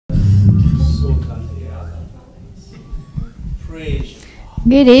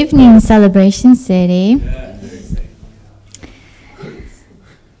Good evening, Celebration City.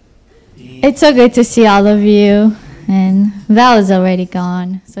 It's so good to see all of you. And Val is already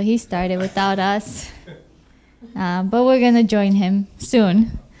gone, so he started without us. But we're going to join him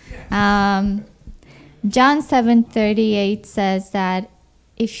soon. John 7:38 says that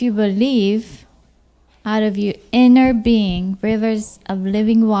if you believe, out of your inner being, rivers of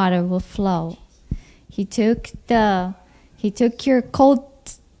living water will flow. He took your cold,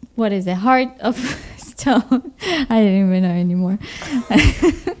 what is it, heart of stone. I didn't even know anymore.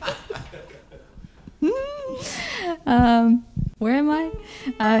 Where am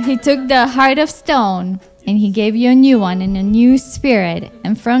I? He took the heart of stone and he gave you a new one and a new spirit.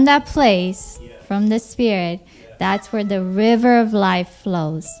 And from that place, from the spirit, that's where the river of life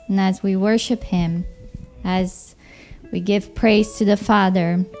flows. And as we worship him, as we give praise to the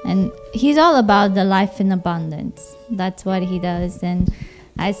Father, and he's all about the life in abundance. That's what he does. And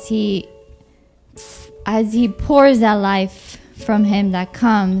as he pours that life from him that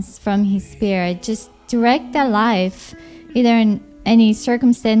comes from his spirit, just direct that life, either in any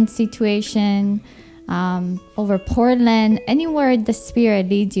circumstance, situation, over Portland, anywhere the Spirit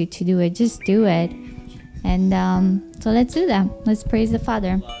leads you to do it, just do it. And so let's do that. Let's praise the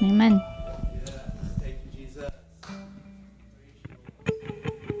Father. Amen.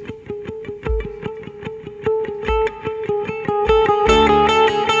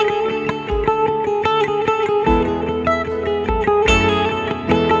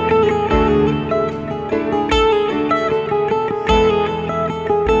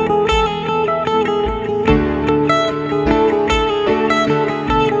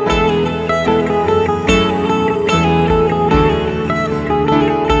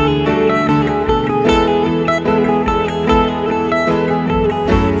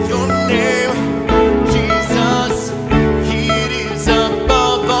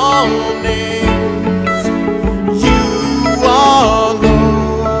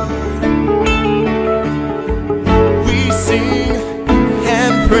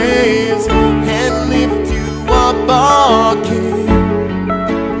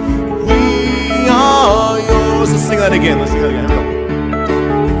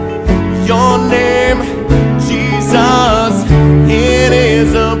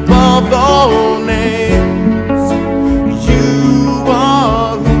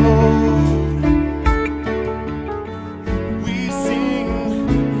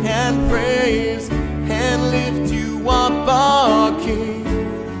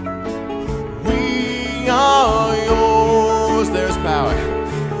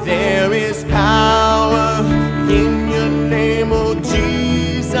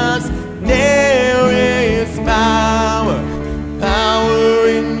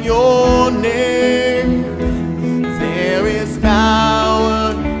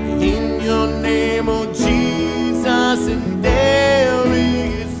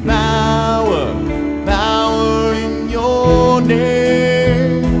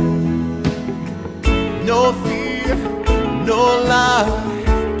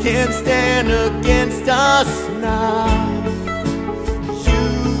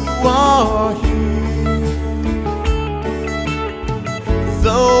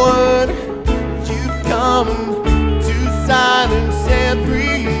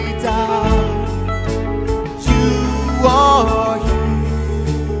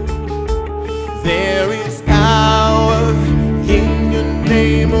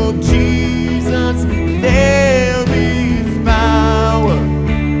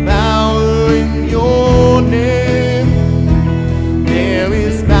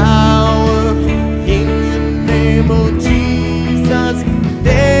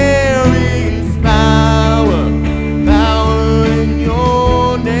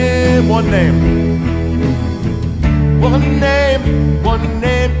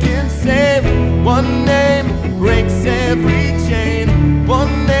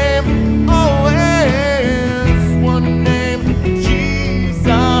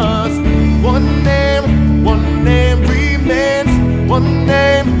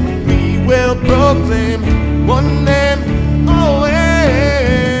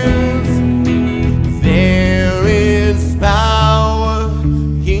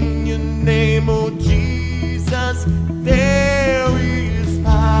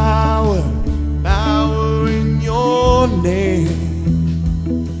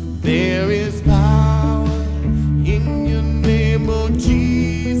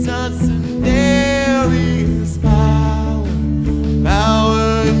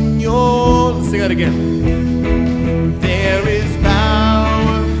 There is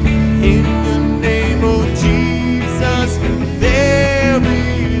power in the name of Jesus.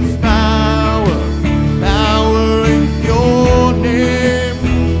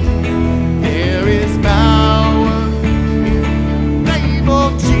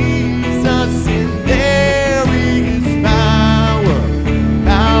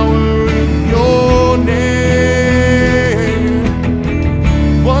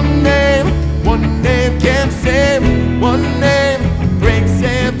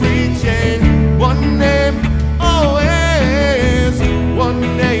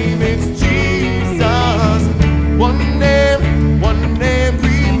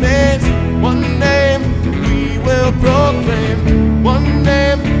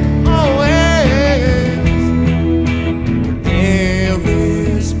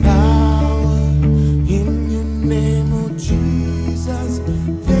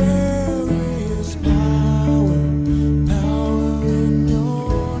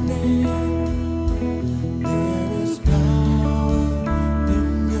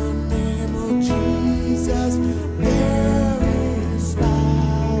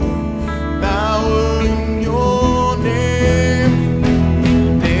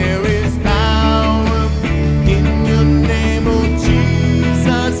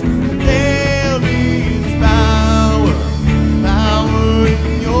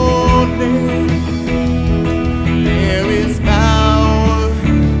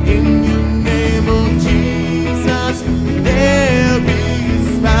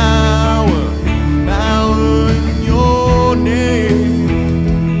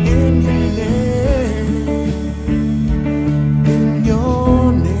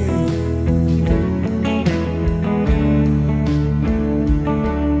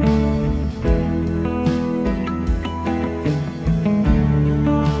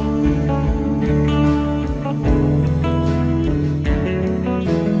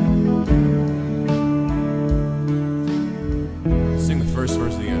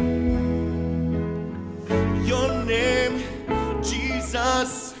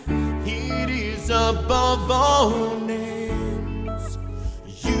 above all names.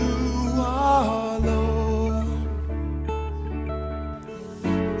 You are Lord.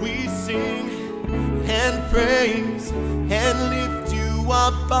 We sing and praise and lift you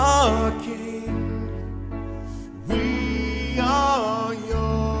up, our King. We are yours.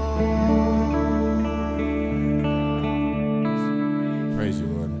 Praise you,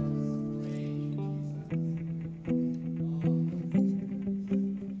 Lord.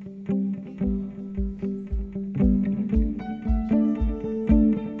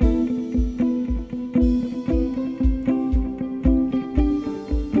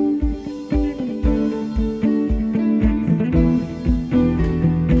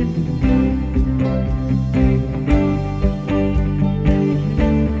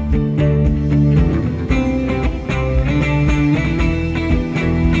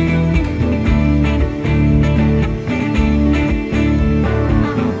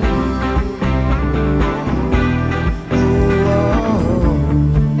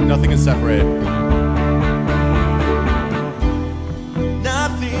 Nothing can separate.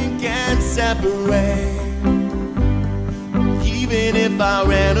 Nothing can separate. Even if I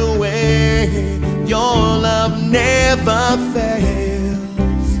ran away, your love never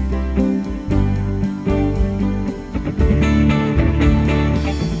fails.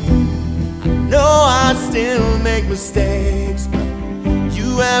 I know I still make mistakes, but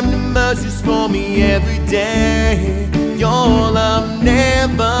you have the mercies for me every day. Your love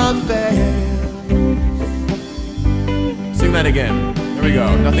never fails. Sing that again. There we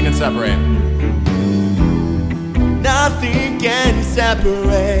go. Nothing can separate. Nothing can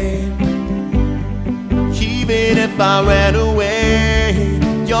separate. Even if I ran away,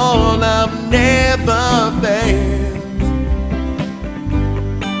 your love never fails.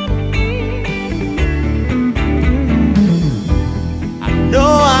 I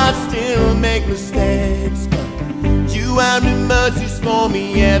know I still make mistakes, but you have new mercies for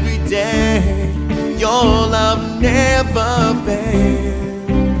me every day. Your love never fails.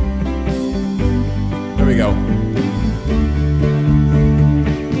 There we go.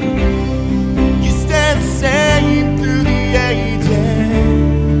 You stand the same through the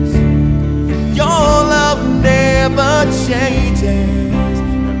ages. Your love never changes.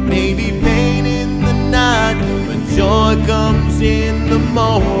 There may be pain in the night, but joy comes in the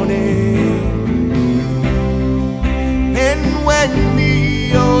morning. And when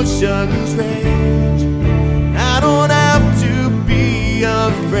the oceans rage, I don't have to be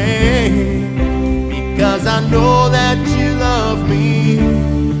afraid, because I know that you love me.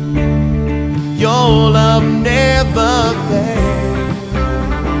 Your love never fails.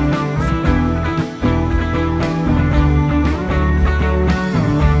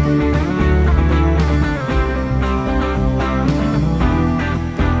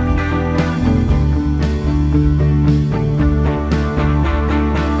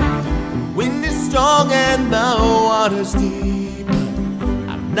 And the water's deep,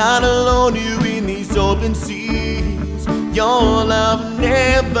 I'm not alone here in these open seas. Your love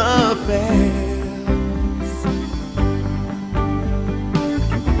never fails.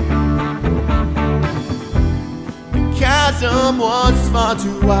 The chasm was far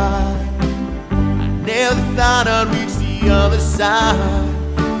too wide, I never thought I'd reach the other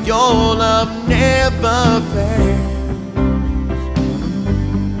side. Your love never fails.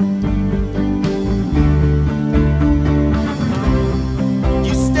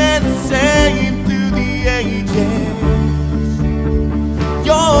 Same through the ages.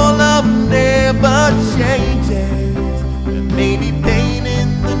 Your love never changes. There may be pain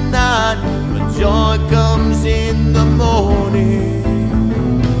in the night, but joy comes in the morning.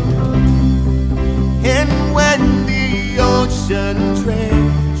 And when the oceans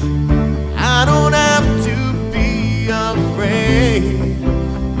rage, I don't have to be afraid,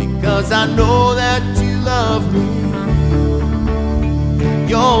 because I know that you love me.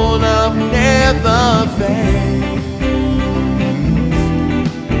 Your love never fails.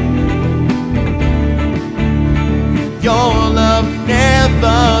 Your love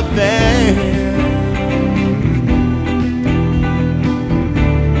never fails.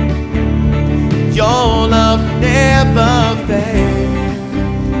 Your love never fails.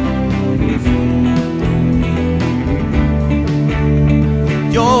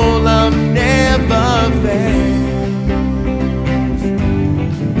 Your love never fails.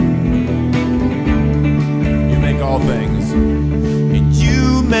 All things, and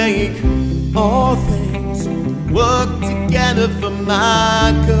you make all things work together for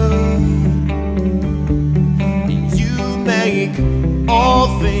my good. And you make all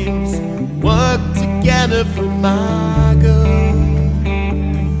things work together for my good.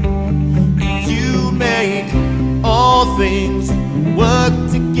 And you things work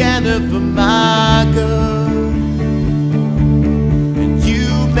together for my good. And you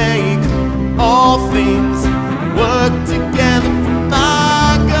make all things work together for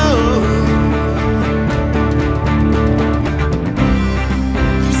my good.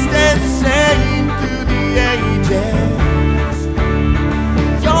 You stand sane through the ages.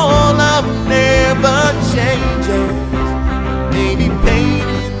 Your love never changes. Maybe pain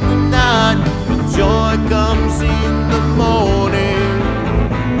in the night, but joy comes in the morning.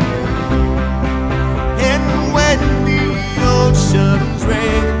 And when the oceans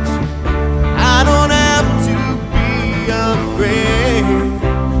rage, I don't have to be afraid,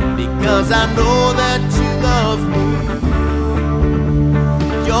 because I know that you love me.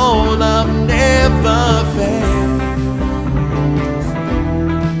 Your love never fails.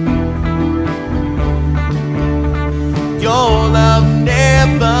 Your love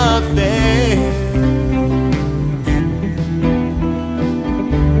never fails.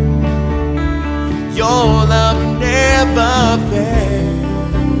 Your love never fails.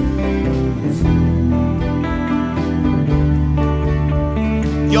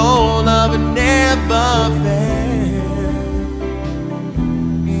 Your love never fails.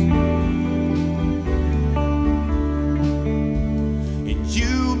 And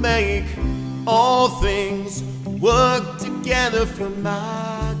you make all things work together for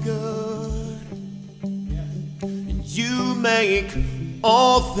my good. And you make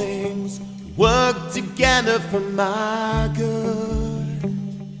all things work together for my good.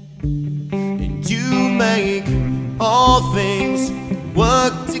 And you make all things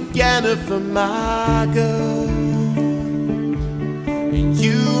work together for my good. And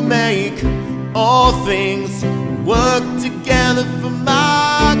you make all things work together for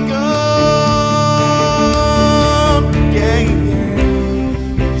my good. Yeah,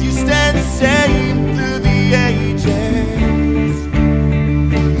 yeah. You stand safe through the ages.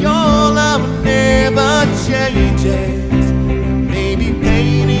 Your love never changes. Maybe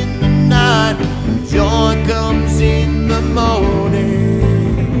pain in the night, joy comes in the morning.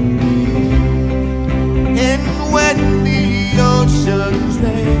 And when the oceans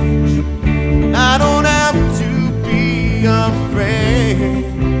rage, I don't have to be afraid,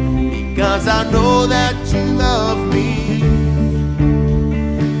 because I know that you love me.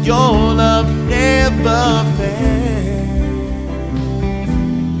 Your love never fails.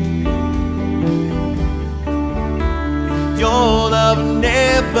 Your love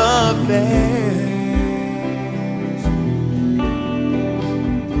never fails.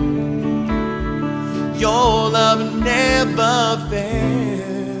 Your love never fails.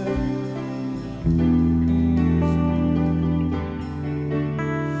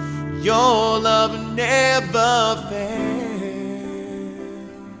 Your love never fails.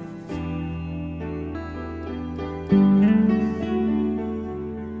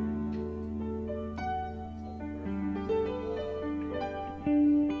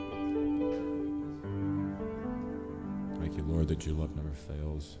 Thank you, Lord, that your love never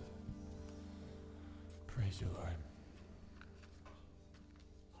fails. Praise you, Lord.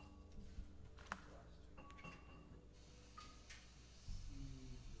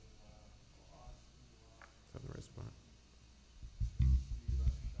 Is that the right spot?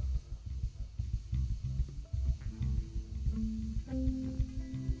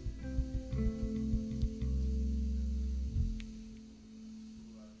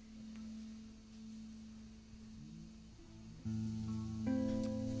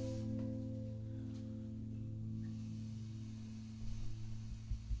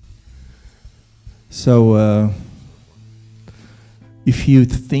 So, if you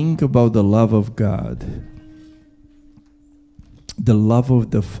think about the love of God, the love of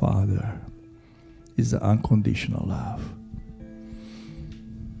the Father is the unconditional love.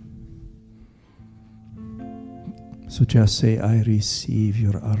 So just say, I receive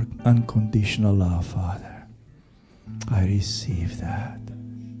your unconditional love, Father. I receive that.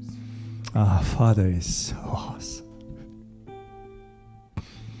 Ah, Father is so awesome.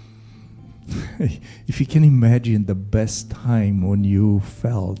 If you can imagine the best time when you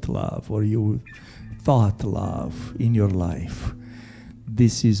felt love or you thought love in your life,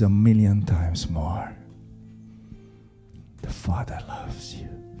 this is 1,000,000 times more. The Father loves you.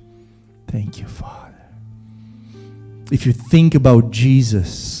 Thank you, Father. If you think about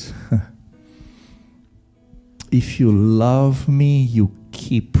Jesus, if you love me, you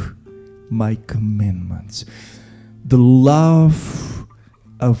keep my commandments. The love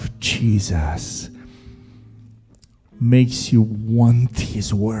of Jesus makes you want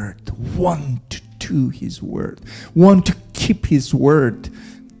His word, want to do His word, want to keep His word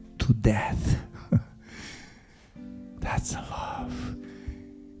to death. That's a love.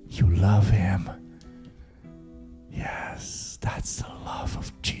 You love him. Yes, that's the love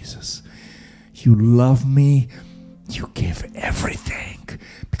of Jesus. You love me. You give everything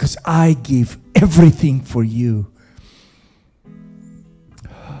because I give everything for you.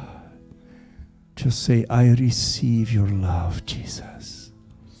 Just say, I receive your love, Jesus.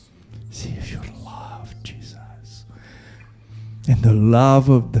 Receive your love, Jesus. And the love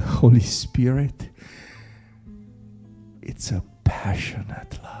of the Holy Spirit, it's a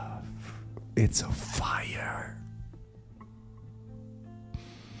passionate love. It's a fire.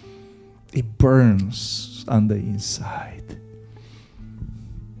 It burns on the inside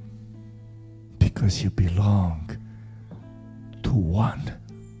because you belong to one,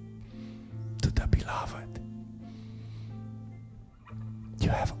 to the beloved. You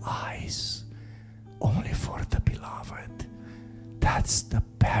have eyes only for the beloved. That's the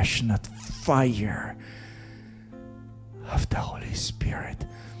passionate fire of the Holy Spirit.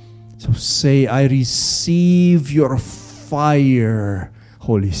 So say, I receive your fire,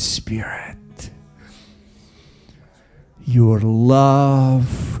 Holy Spirit. Your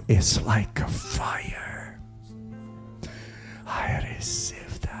love is like a fire. I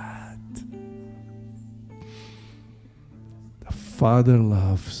receive that. The Father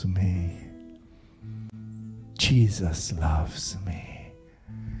loves me. Jesus loves me.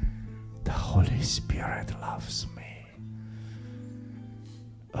 The Holy Spirit loves me.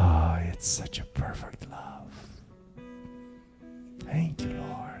 Oh, it's such a perfect love. Thank you,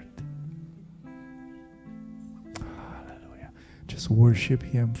 Lord. Hallelujah. Just worship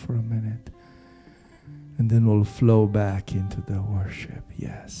him for a minute. And then we'll flow back into the worship.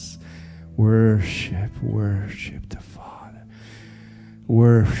 Yes. Worship, worship the Father.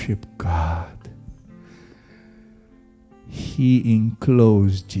 Worship God. He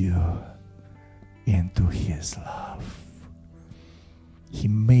enclosed you into his love. He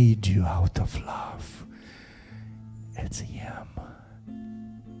made you out of love. It's him.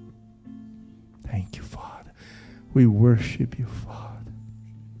 Thank you, Father. We worship you, Father.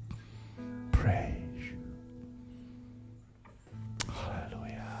 Praise you.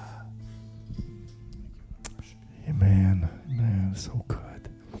 Hallelujah. Amen. Amen. So good.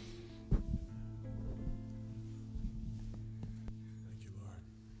 Thank you, Lord.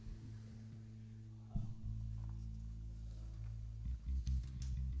 Praise you, Lord.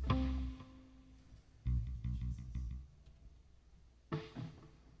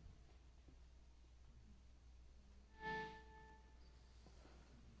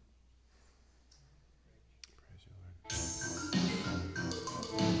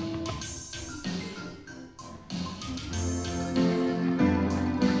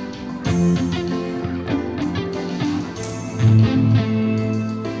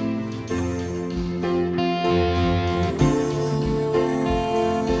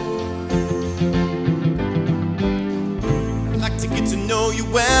 I'd like to get to know you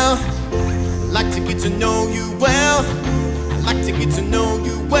well. I'd like to get to know you well. I'd like to get to know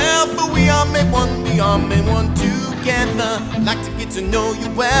you well. For we are made one, we are made one together. I'd like to get to know you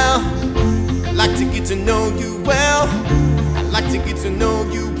well. I'd like to get to know you well. I'd like to get to know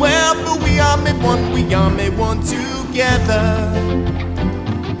you well. For we are made one, we are made one together.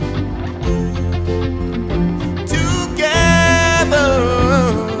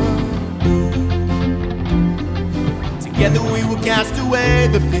 Together we will cast away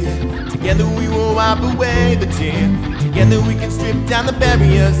the fear. Together we will wipe away the tear. Together we can strip down the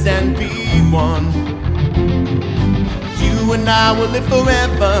barriers and be one. You and I will live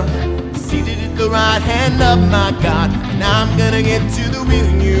forever, seated at the right hand of my God. And I'm gonna get to the real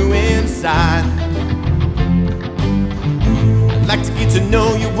you inside. I'd like to get to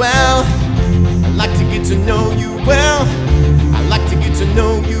know you well. I'd like to get to know you well. I'd like to get to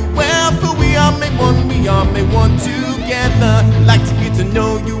know you well. For we are made one, we are made one together. I'd like to get to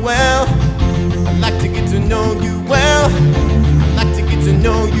know you well. I'd like to get to know you well. I'd like to get to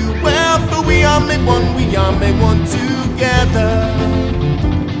know you well. For we are made one, we are made one together.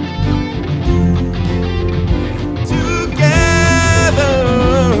 Together.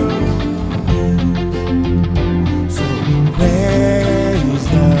 So praise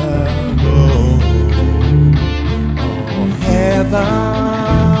the Lord, oh heaven.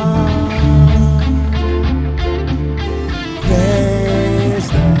 Praise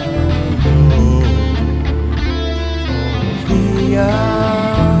the Lord, oh the earth.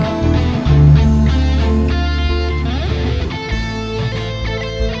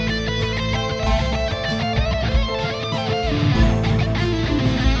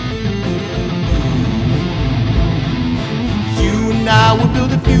 You and I will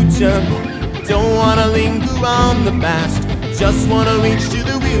build a future. Don't wanna linger from the past. Just wanna reach to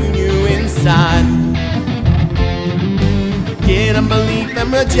the real you inside. Get unbelief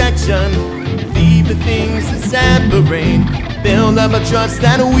and rejection, leave the things that separate. Build up a trust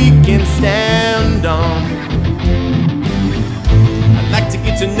that we can stand on. I'd like to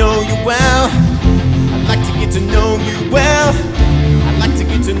get to know you well. I'd like to get to know you well. I'd like to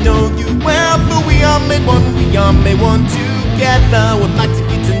get to know you well. For we are made one, we are made one together. Would like to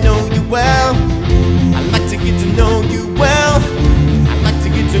get to know you well. I'd like to get to know you well. I'd like to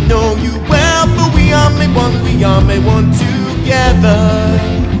get to know you well. For we are made one together.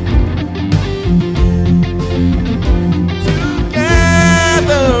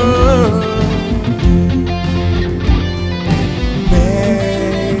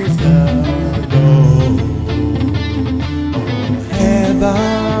 Praise the Lord, oh heaven.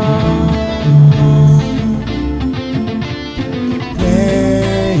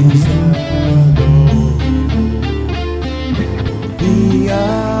 Praise the Lord, the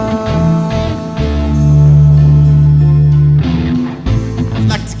I'd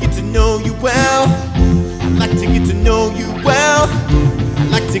like to get to know you well. I'd like to get to know you well. I'd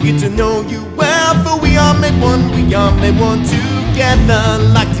like to get to know you well. For we are made one together.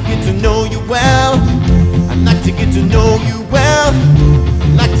 I'd like to get to know you well. I'd like to get to know you well.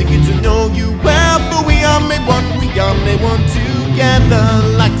 I'd like to get to know you well. For we are made one together.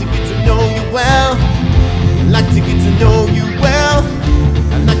 I'd like to get to know you well. I'd like to get to know you well.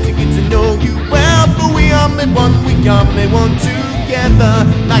 I'd like to get to know you well. For we are made one together.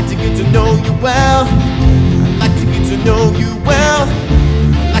 I'd like to get to know you well. I'd like to get to know you well.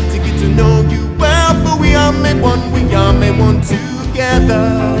 I'd like to get to know you well. For we are made one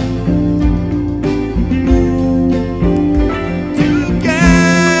together.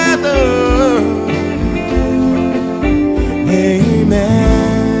 Together. Amen.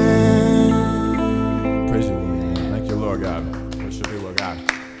 Praise you, Lord. Thank you, Lord God. Worship you, Lord God.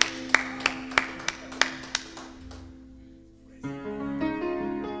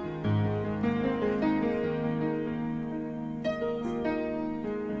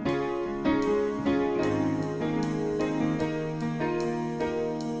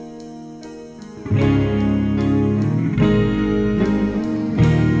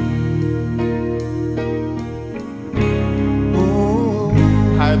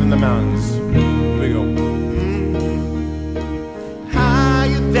 Higher than the mountains. Here we go.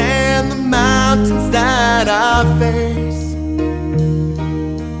 Higher than the mountains that I face,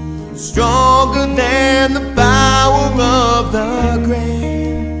 stronger than the power of the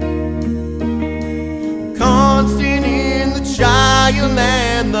grave, constant in the trial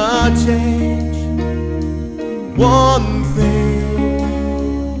and the change. One thing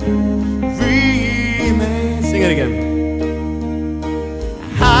remains. Sing it again.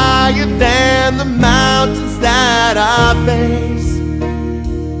 Higher than the mountains that I face,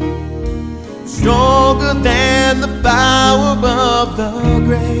 stronger than the power of the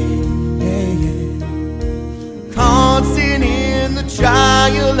grave, yeah, yeah. Constant in the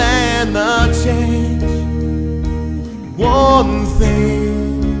trial and the change. One thing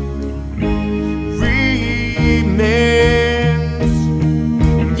remains.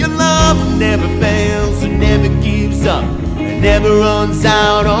 Your love never fails and never gives up, never runs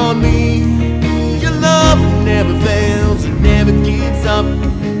out on me. Your love never fails, it never gives up,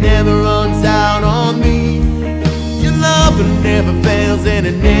 it never runs out on me. Your love never fails and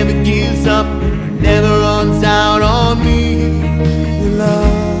it never gives up, it never runs out on me. Your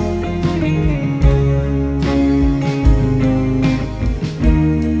love.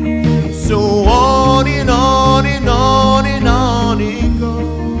 So on and on and on and on it goes.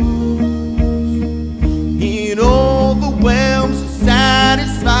 It overwhelms,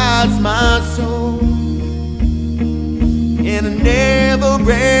 satisfies my soul, and I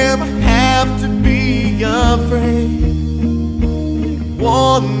never ever have to be afraid.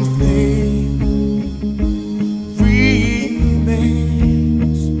 One thing remains.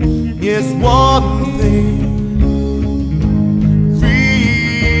 Yes, one thing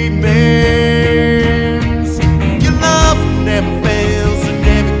remains. Your love never fails and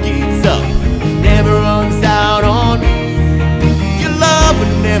never gives up, never runs out on me.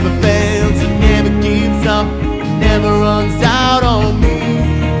 Never fails and never gives up, never runs out on me.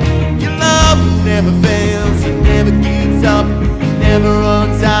 Your love never fails and never gives up, never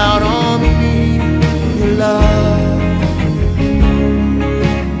runs out on me. Your love.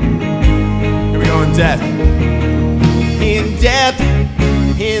 Here we go in death. In death,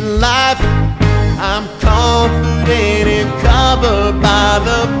 in life, I'm confident and covered by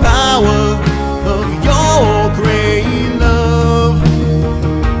the power of your great love.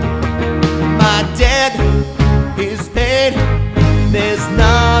 My debt There's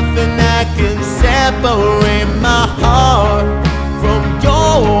nothing that can separate my heart from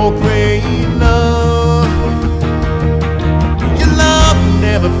your great love. Your love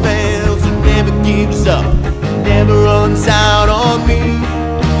never fails, it never gives up, never runs out on me.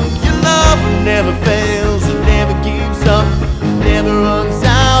 Your love never fails, it never gives up, never runs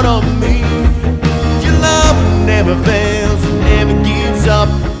out on me. Your love never fails, it never gives up,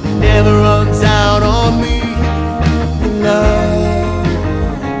 never runs out on me. Your love,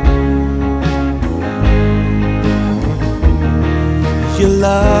 your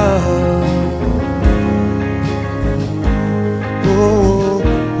love, oh,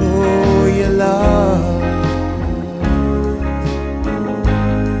 oh, your love,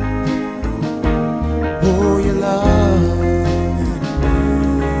 oh, your love,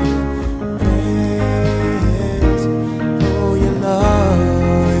 yes, oh, your love,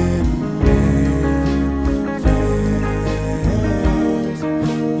 yes,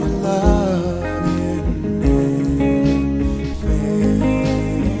 your love,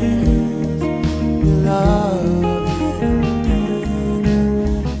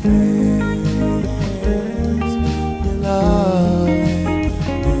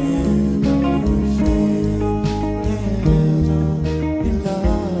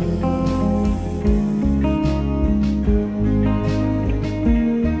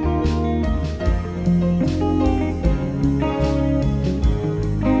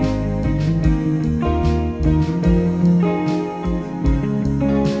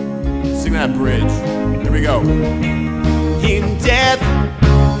 Sing that bridge. Here we go. in death,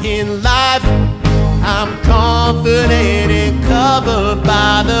 in life, I'm confident and covered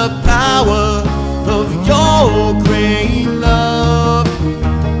by the power of your great love.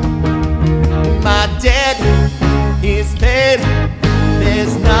 My debt is paid,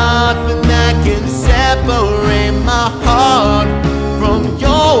 there's nothing that can separate my heart from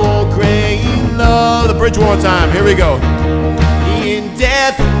your great love. The bridge one more time. Here we go. In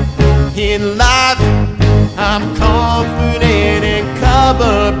death, in life, I'm confident and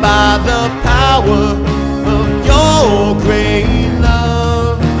covered by the power of your great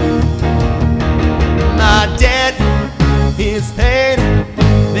love. My debt is paid,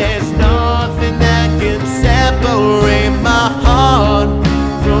 there's nothing that can separate my heart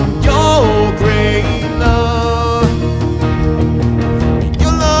from your great love.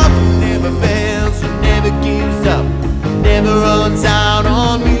 Your love never fails, it never gives up, never runs out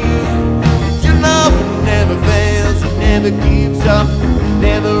on me. Your love never fails, it never gives up,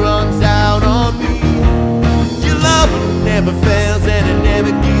 never runs out on me. Your love never fails and it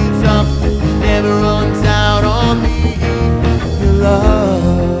never gives up, never runs out on me. Your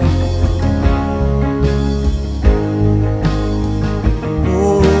love,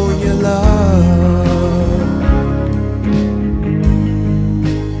 oh, your love,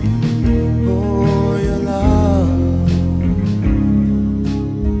 oh, your love,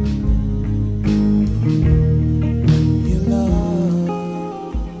 your love,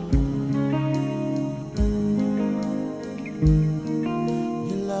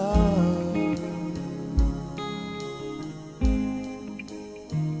 your love,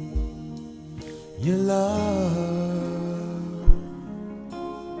 your love.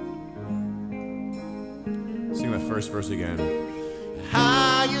 Sing that first verse again.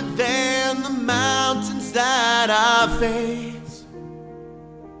 Higher than the mountains that I face,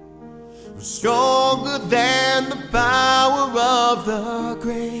 stronger than the power of the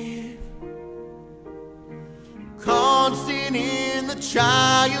grave, constant in the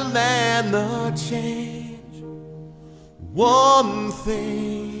trial and the change. One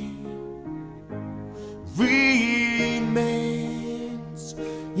thing remains,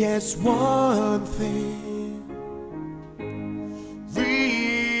 yes, one thing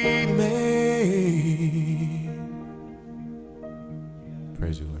remains.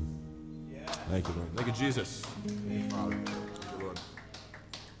 Praise you, Lord. Thank you, Lord. Thank you, Jesus. Thank you, Father. Thank you, Lord.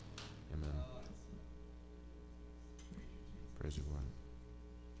 Amen. Praise you, Lord.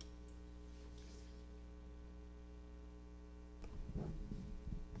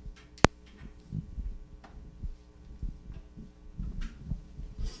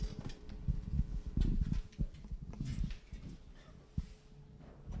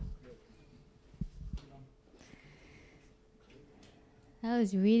 That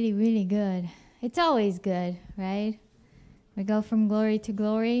was really, really good. It's always good, right? We go from glory to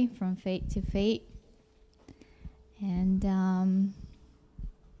glory, from faith to faith. And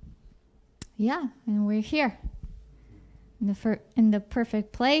yeah, and we're here in the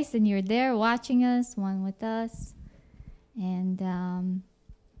perfect place, and you're there watching us, one with us. And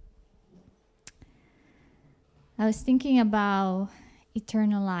I was thinking about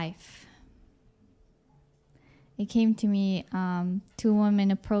eternal life. It came to me, two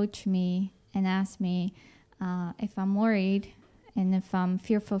women approached me and asked me if I'm worried and if I'm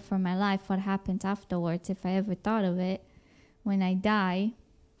fearful for my life, what happens afterwards, if I ever thought of it when I die.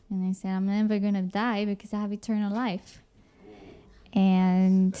 And I said, I'm never going to die because I have eternal life.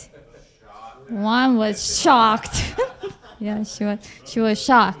 And one was shocked. Yeah, she was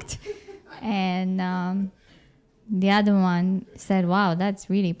shocked. And the other one said, wow, that's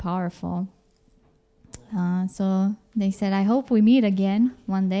really powerful. So they said, I hope we meet again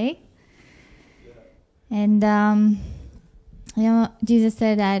one day. And, you know, Jesus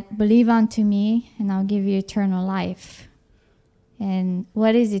said that, believe unto me and I'll give you eternal life. And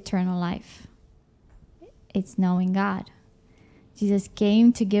what is eternal life? It's knowing God. Jesus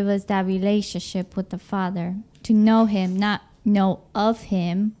came to give us that relationship with the Father, to know him, not know of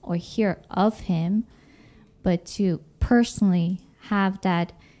him or hear of him, but to personally have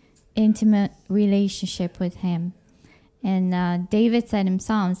that intimate relationship with him. And David said in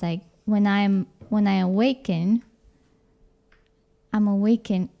Psalms, like, when I awaken, I'm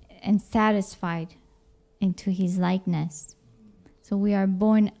awakened and satisfied into his likeness. So we are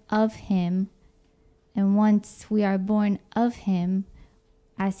born of him, and once we are born of him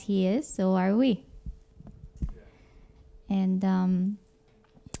as he is, so are we. And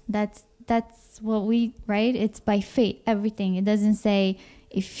that's what we, right? It's by faith, everything. It doesn't say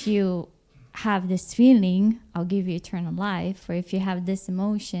if you have this feeling, I'll give you eternal life, or if you have this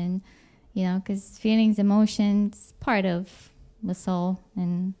emotion, you know, because feelings, emotions, part of the soul.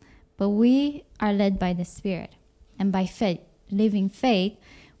 But we are led by the Spirit and by faith, living faith,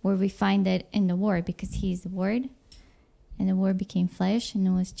 where we find it in the Word, because he's the Word, and the Word became flesh, and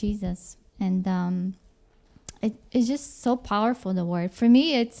it was Jesus. And it's just so powerful, the Word. For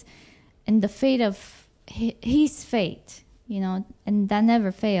me, it's in the faith of his faith, you know, and that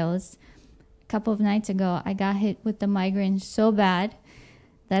never fails. A couple of nights ago, I got hit with the migraine so bad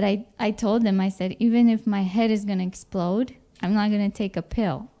that I told them, I said, even if my head is going to explode, I'm not going to take a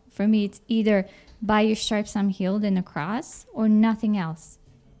pill. For me, it's either by your stripes I'm healed in the cross or nothing else,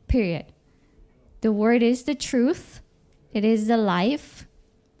 period. The Word is the truth. It is the life.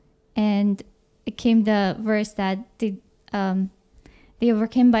 And it came the verse that they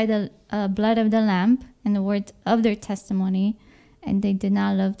overcame by the blood of the Lamb and the words of their testimony, and they did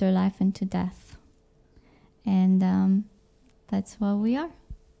not love their life unto death. And that's what we are.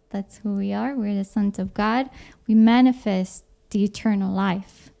 That's who we are. We're the sons of God. We manifest the eternal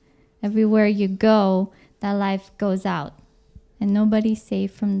life. Everywhere you go, that life goes out. And nobody's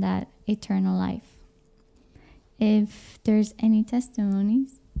saved from that eternal life. If there's any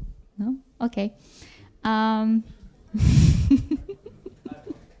testimonies? No? Okay. What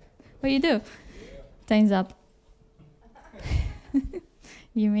do you do? Time's up.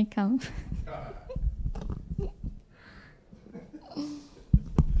 You may come.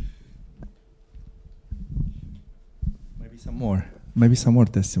 Maybe some more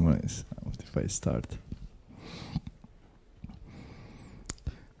testimonies if I start.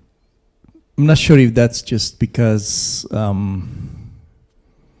 I'm not sure if that's just because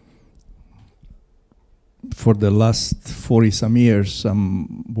for the last 40 some years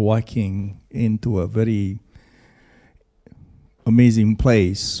I'm walking into a very amazing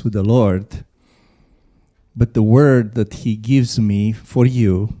place with the Lord, but the word that he gives me for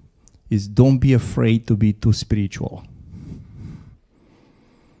you is, don't be afraid to be too spiritual.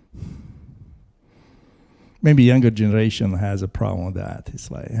 Maybe younger generation has a problem with that. It's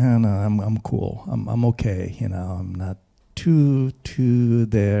like, oh, no, I'm cool. I'm okay. You know, I'm not too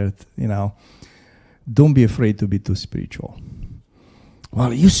there. You know, don't be afraid to be too spiritual.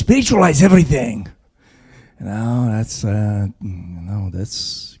 Well, you spiritualize everything. You know, that's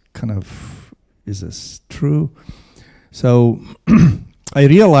that's kind of, is this true? So I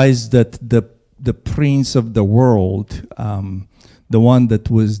realized that the prince of the world, the one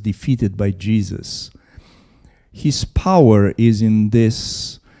that was defeated by Jesus, his power is in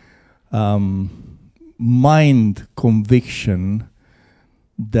this mind conviction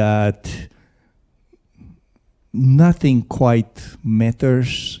that nothing quite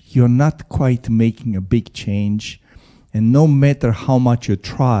matters. You're not quite making a big change. And no matter how much you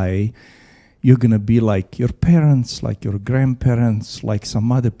try, you're going to be like your parents, like your grandparents, like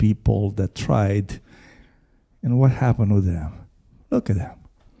some other people that tried. And what happened with them? Look at them.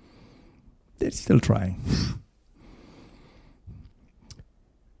 They're still trying.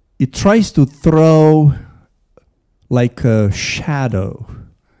 It tries to throw like a shadow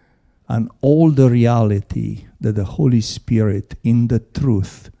on all the reality that the Holy Spirit in the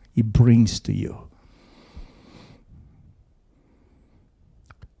truth, it brings to you.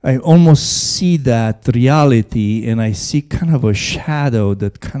 I almost see that reality, and I see kind of a shadow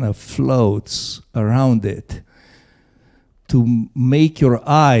that kind of floats around it to make your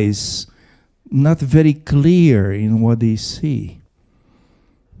eyes not very clear in what they see.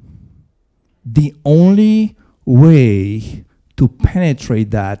 The only way to penetrate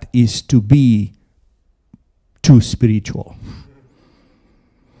that is to be too spiritual,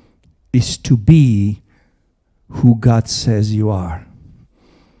 is to be who God says you are.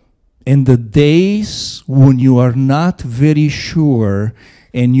 In the days when you are not very sure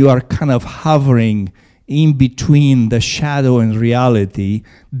and you are kind of hovering in between the shadow and reality,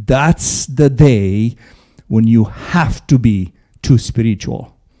 that's the day when you have to be too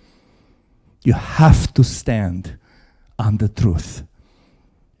spiritual. You have to stand on the truth.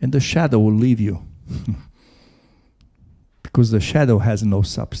 And the shadow will leave you. Because the shadow has no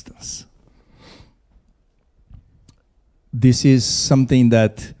substance. This is something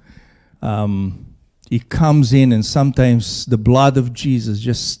that it comes in, and sometimes the blood of Jesus,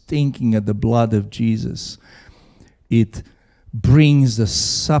 just thinking of the blood of Jesus, it brings the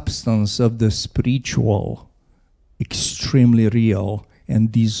substance of the spiritual extremely real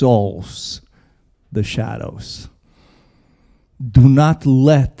and dissolves the shadows. Do not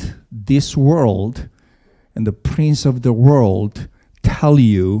let this world and the prince of the world tell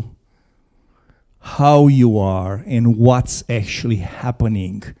you how you are and what's actually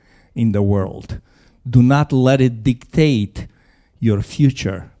happening in the world. Do not let it dictate your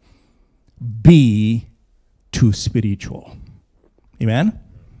future. Be too spiritual. Amen?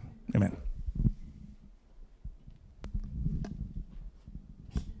 Amen.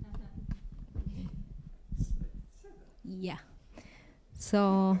 Yeah.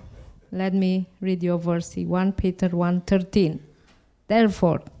 So let me read you a verse, 1 Peter 1:13.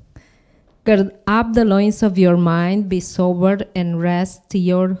 Therefore, gird up the loins of your mind, be sober, and rest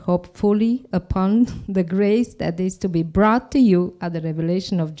your hope fully upon the grace that is to be brought to you at the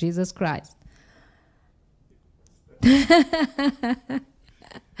revelation of Jesus Christ.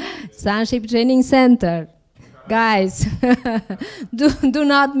 Sonship Training Center. Guys, do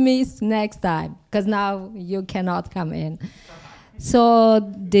not miss next time, because now you cannot come in. So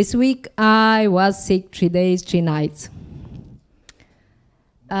this week I was sick 3 days, 3 nights.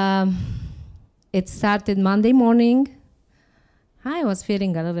 It started Monday morning. I was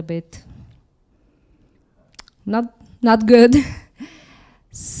feeling a little bit not good.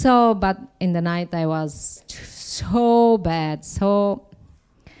 So, but in the night I was so bad. So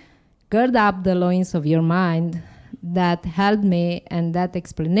gird up the loins of your mind. That helped me, and that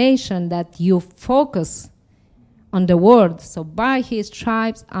explanation that you focus on the word. So by his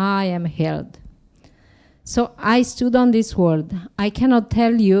stripes I am healed. So I stood on this word. I cannot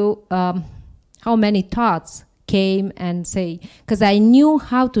tell you how many thoughts came and say, because I knew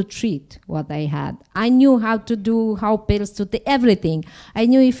how to treat what I had. I knew how to do, how pills to take, everything. I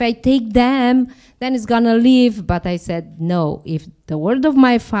knew if I take them, then it's gonna leave. But I said, no, if the word of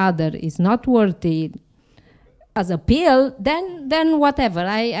my Father is not worthy as a pill, then whatever.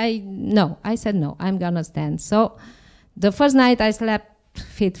 I said no, I'm gonna stand. So the first night I slept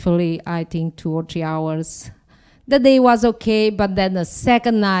fitfully, I think 2 or 3 hours. The day was okay, but then the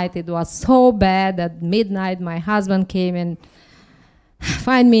second night it was so bad. At midnight my husband came and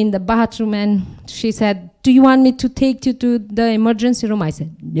find me in the bathroom, and she said, do you want me to take you to the emergency room? I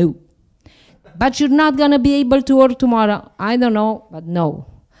said, no. But you're not gonna be able to work tomorrow. I don't know, but no.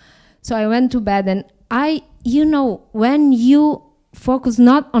 So I went to bed, and you know, when you focus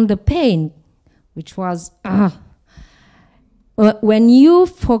not on the pain, which was, when you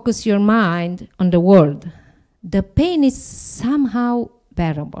focus your mind on the word, the pain is somehow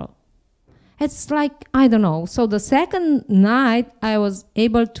bearable. It's like, I don't know. So the second night, I was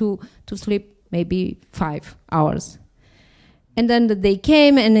able to sleep maybe 5 hours. And then the day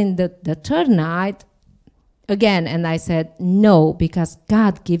came, and in the third night, again, and I said, no, because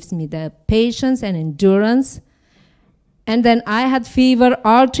God gives me the patience and endurance. And then I had fever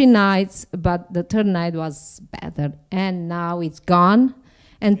all 3 nights, but the third night was better. And now it's gone.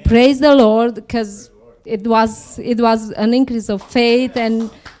 And praise the Lord, because it was an increase of faith and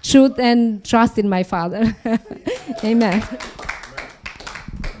truth and trust in my Father. Amen.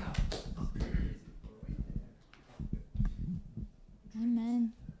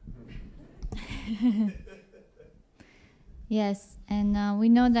 Amen. Yes, and we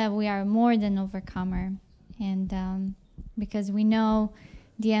know that we are more than overcomer, and because we know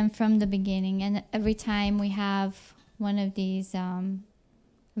the end from the beginning, and every time we have one of these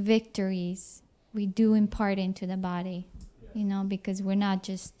victories, we do impart into the body, you know, because we're not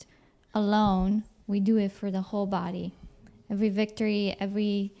just alone, we do it for the whole body. every victory,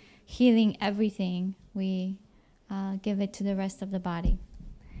 every healing, everything, we give it to the rest of the body.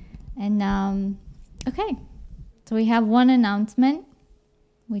 And okay, so we have one announcement,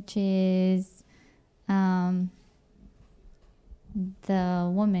 which is the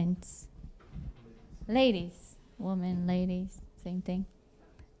ladies, same thing.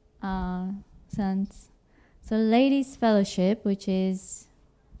 Sons. So Ladies Fellowship, which is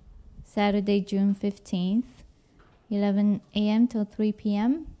Saturday, June 15th, 11 a.m. till 3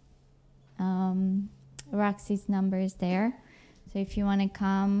 p.m. Roxy's number is there. So if you want to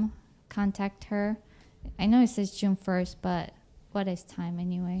come, contact her. I know it says June 1st, but what is time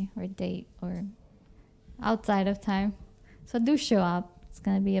anyway, or date, or outside of time? So do show up. It's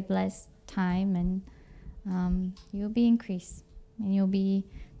going to be a blessed time, and you'll be increased, and you'll be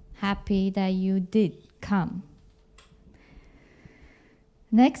happy that you did come.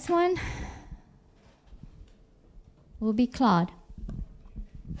 Next one will be Claude.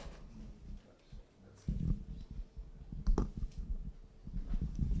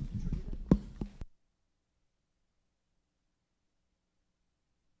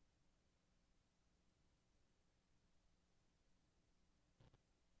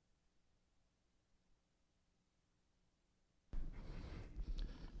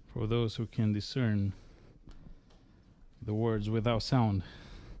 For those who can discern the words without sound,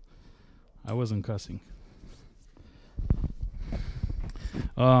 I wasn't cussing.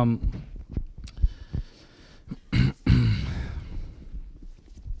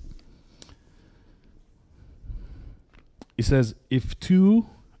 It says, if two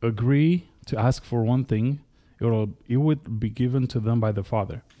agree to ask for one thing, it would be given to them by the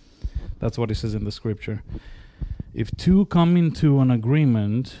Father. That's what it says in the scripture. If two come into an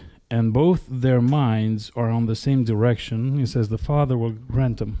agreement and both their minds are on the same direction, he says the Father will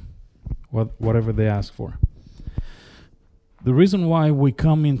grant them whatever they ask for. The reason why we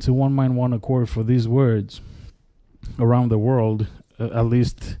come into one mind, one accord for these words around the world, at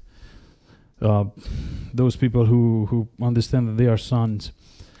least those people who understand that they are sons,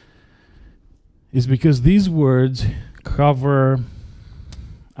 is because these words cover,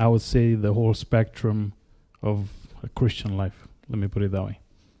 I would say, the whole spectrum of a Christian life. Let me put it that way.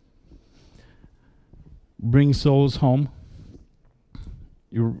 Bring souls home.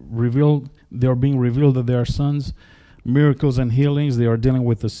 They are being revealed that they are sons. Miracles and healings. They are dealing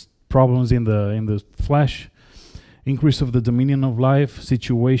with the problems in the flesh. Increase of the dominion of life.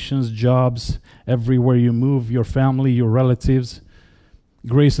 Situations, jobs, everywhere you move, your family, your relatives.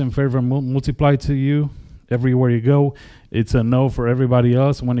 Grace and favor multiply to you everywhere you go. It's a no for everybody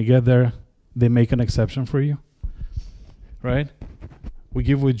else. When you get there, they make an exception for you. Right? We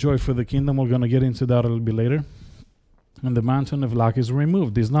give with joy for the kingdom. We're going to get into that a little bit later. And the mountain of lack is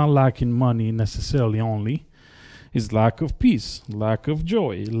removed. It's not lack in money necessarily only. It's lack of peace, lack of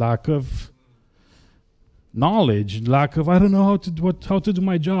joy, lack of knowledge, lack of, I don't know how to do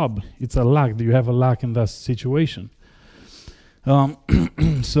my job. It's a lack. You have a lack in that situation.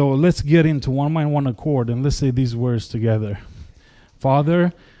 So let's get into one mind, one accord, and let's say these words together.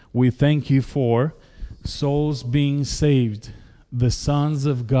 Father, we thank you for souls being saved, the sons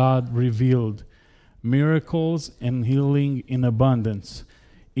of God revealed, miracles and healing in abundance,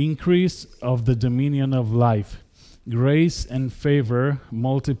 increase of the dominion of life, grace and favor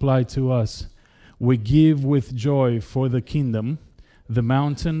multiply to us. We give with joy for the kingdom. The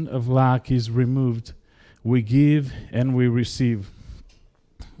mountain of lack is removed. We give and we receive.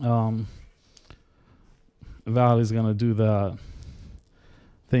 Val is going to do the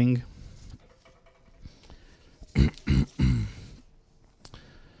thing.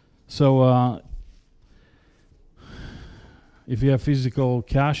 So, if you have physical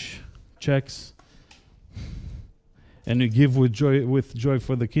cash, checks, and you give with joy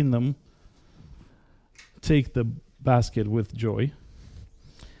for the kingdom, take the basket with joy.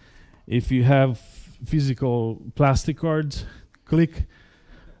 If you have physical plastic cards, click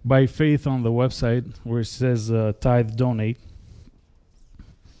by faith on the website where it says tithe donate,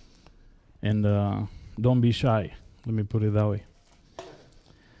 and don't be shy. Let me put it that way.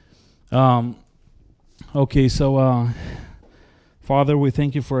 Okay, so Father, we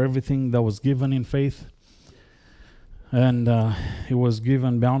thank you for everything that was given in faith, and it was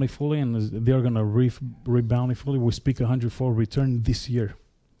given bountifully, and they're going to reap bountifully. We speak 100-fold return this year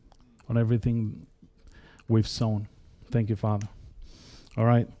on everything we've sown. Thank you, Father. All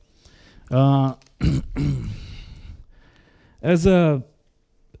right. As an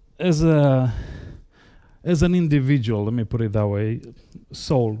individual, let me put it that way,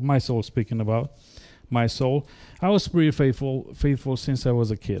 my soul speaking about, my soul, I was pretty faithful since I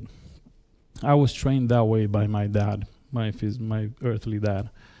was a kid. I was trained that way by my dad. my earthly dad.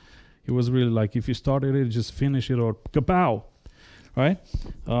 He was really like, if you started it, just finish it or kapow, right?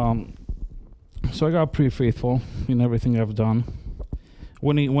 So I got pretty faithful in everything I've done.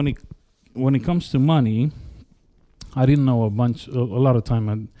 When it comes to money, I didn't know a lot of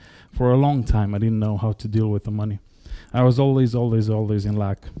time. For a long time, I didn't know how to deal with the money. I was always in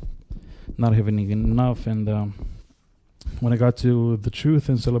lack, not having enough. And when I got to the truth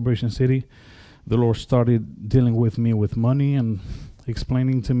in Celebration City, the Lord started dealing with me with money and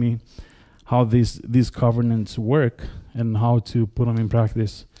explaining to me how these covenants work and how to put them in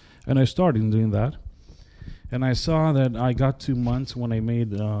practice. And I started doing that. And I saw that I got 2 months when I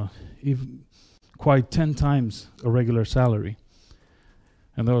made even quite 10 times a regular salary.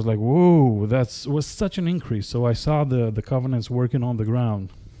 And I was like, whoa, was such an increase. So I saw the covenants working on the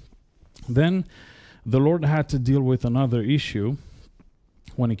ground. Then the Lord had to deal with another issue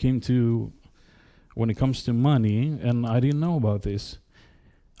when it comes to money, and I didn't know about this.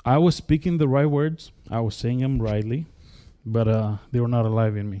 I was speaking the right words. I was saying them rightly, but they were not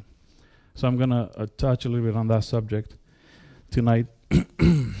alive in me. So I'm going to touch a little bit on that subject tonight.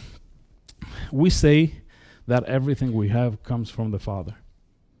 We say that everything we have comes from the Father,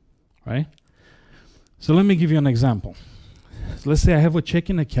 right? So let me give you an example. So let's say I have a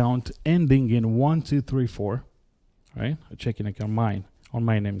checking account ending in 1234, right? A checking account, mine, on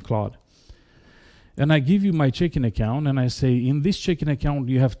my name, Claude. And I give you my checking account, and I say, in this checking account,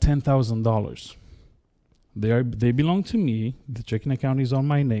 you have $10,000. They belong to me. The checking account is on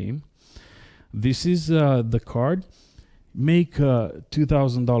my name. This is the card. Make a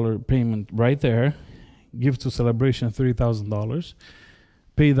 $2,000 payment right there. Give to Celebration $3,000.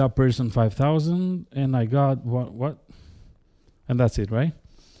 Pay that person $5,000, and I got what? And that's it, right?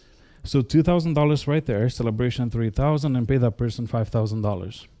 So $2,000 right there. Celebration $3,000, and pay that person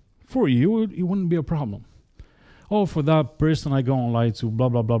 $5,000. For you, it wouldn't be a problem. Oh, for that person, I go online to blah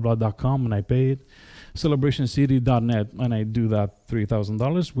blah blah blah.com and I pay it. CelebrationCity.net, and I do that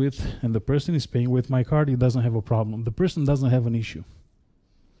 $3,000 with, and the person is paying with my card. He doesn't have a problem. The person doesn't have an issue.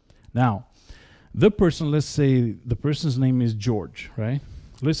 Now, the person, let's say the person's name is George, right?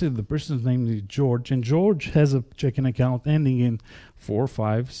 Let's say the person's name is George, and George has a checking account ending in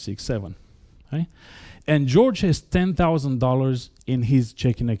 4567, right? And George has $10,000 in his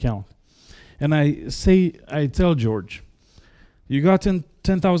checking account. And I tell George, you got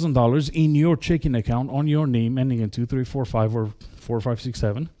 $10,000 in your checking account on your name ending in 2345 or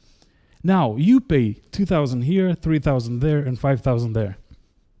 4567. Now you pay $2,000 here, $3,000 there, and $5,000 there.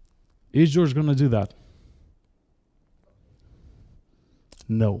 Is George going to do that?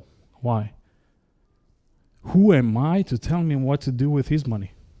 No. Why? Who am I to tell him what to do with his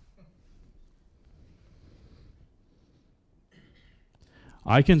money?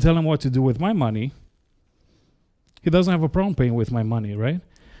 I can tell him what to do with my money. He doesn't have a problem paying with my money, right?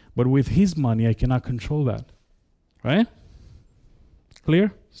 But with his money, I cannot control that. Right?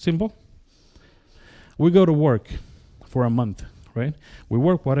 Clear? Simple? We go to work for a month, right? We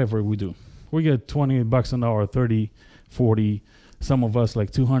work whatever we do. We get $20 an hour, 30, 40, some of us like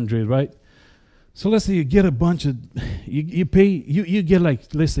 200, right? So let's say you get a bunch of, you get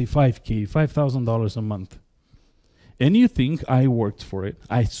like, let's say $5,000 a month. And you think I worked for it.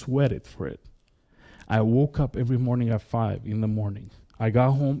 I sweated for it. I woke up every morning at 5 in the morning. I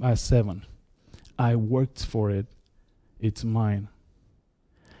got home at 7. I worked for it. It's mine.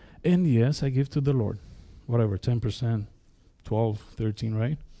 And yes, I give to the Lord. Whatever, 10%, 12, 13,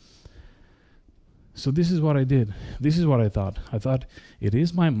 right? So this is what I did. This is what I thought. I thought, it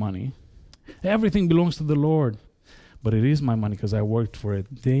is my money. Everything belongs to the Lord. But it is my money because I worked for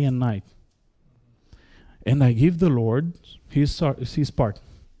it day and night. And I give the Lord his part,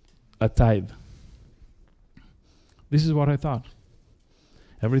 a tithe. This is what I thought.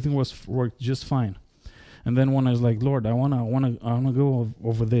 Everything worked just fine. And then when I was like, Lord, I wanna go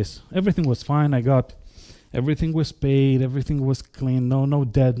over this. Everything was fine. Everything was paid. Everything was clean. No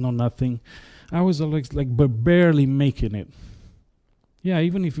debt, no nothing. I was but barely making it. Yeah,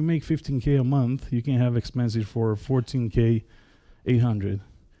 even if you make $15K a month, you can have expenses for $14K,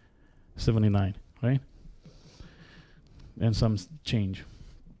 $879, right? And some change.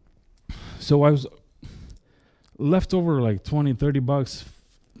 So I was left over like 20, 30 bucks,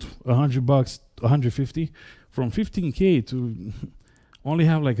 $100, 150. From 15K to only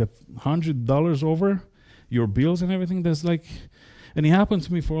have like $100 over your bills and everything. That's like, and it happened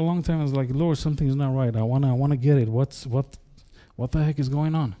to me for a long time. I was like, Lord, something's not right. I wanna get it. What the heck is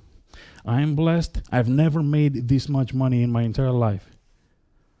going on? I am blessed. I've never made this much money in my entire life.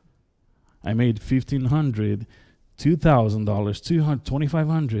 I made $1,500, $2,000,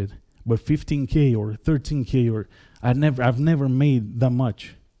 $2,500, but $15K or $13K, or I've never made that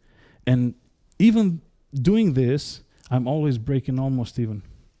much. And even doing this, I'm always breaking almost even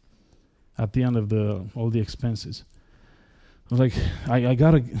at the end of all the expenses. I was like, I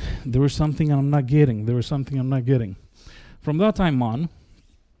gotta, there was something I'm not getting. There was something I'm not getting. From that time on,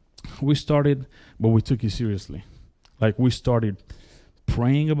 we started, but we took it seriously. Like we started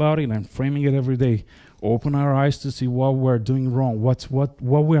praying about it and framing it every day. Open our eyes to see what we're doing wrong. What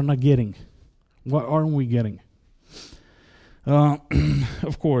we're not getting. What aren't we getting?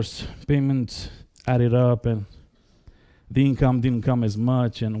 Of course, payments added up and the income didn't come as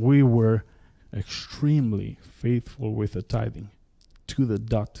much, and we were extremely faithful with the tithing to the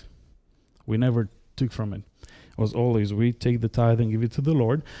dot. We never took from it. It was always we take the tithe and give it to the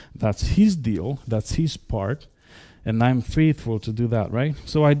Lord. That's his deal. That's his part. And I'm faithful to do that, right?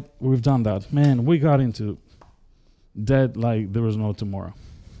 So we've done that. Man, we got into debt like there was no tomorrow.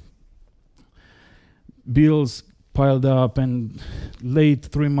 Bills piled up and late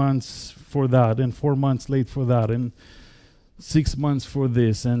 3 months for that and 4 months late for that and 6 months for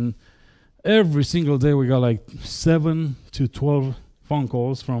this. And every single day we got like 7 to 12 phone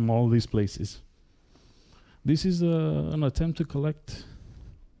calls from all these places. This is an attempt to collect,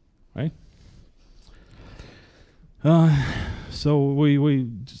 right? So we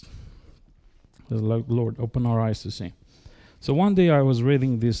just, like, Lord, open our eyes to see. So one day I was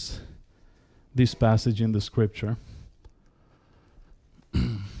reading this passage in the scripture.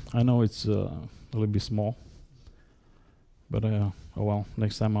 I know it's a little bit small, but oh well,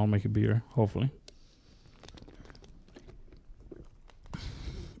 next time I'll make it bigger, hopefully.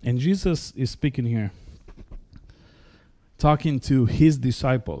 And Jesus is speaking here, talking to his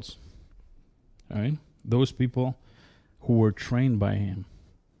disciples, all right? Those people who were trained by him.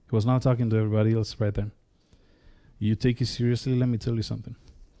 He was not talking to everybody else right then. You take it seriously, let me tell you something.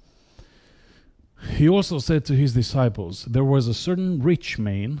 He also said to his disciples, there was a certain rich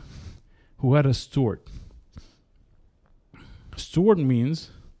man who had a steward. Steward means,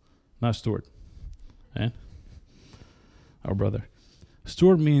 not steward, eh? Our brother.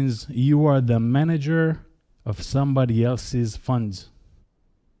 Steward means you are the manager of somebody else's funds.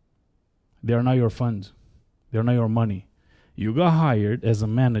 They are not your funds. They are not your money. You got hired as a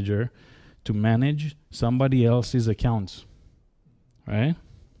manager to manage somebody else's accounts, right?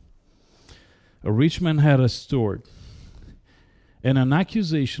 A rich man had a steward, and an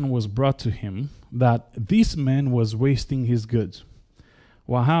accusation was brought to him that this man was wasting his goods.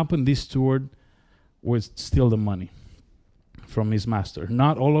 What happened? This steward would steal the money from his master.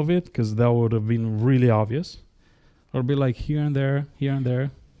 Not all of it, because that would have been really obvious. Or be like here and there, here and there.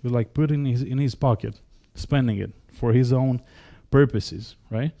 Would like put in his pocket, spending it for his own purposes,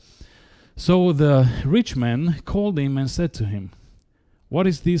 right? So the rich man called him and said to him, what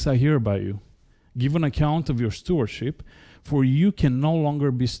is this I hear about you? Give an account of your stewardship, for you can no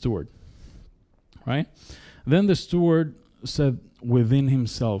longer be steward. Right? Then the steward said within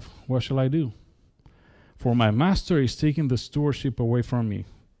himself, what shall I do? For my master is taking the stewardship away from me.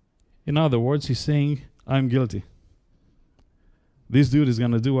 In other words, he's saying, I'm guilty. This dude is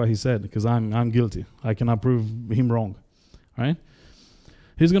going to do what he said because I'm guilty. I cannot prove him wrong. Right?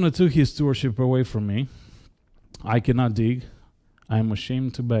 He's going to take his stewardship away from me. I cannot dig. I am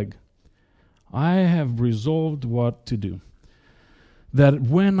ashamed to beg. I have resolved what to do. That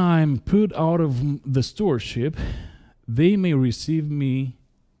when I'm put out of the stewardship, they may receive me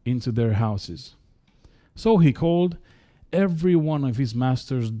into their houses. So he called every one of his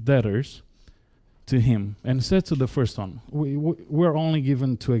master's debtors to him and said to the first one, we're only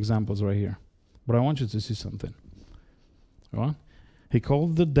given 2 examples right here, but I want you to see something. Right? He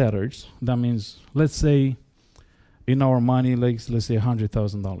called the debtors. That means, let's say, in our money, let's say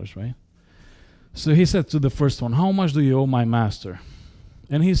 $100,000, right? So he said to the first one, how much do you owe my master?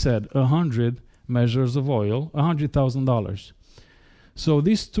 And he said, 100 measures of oil, $100,000. So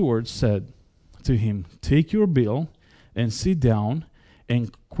this steward said to him, take your bill and sit down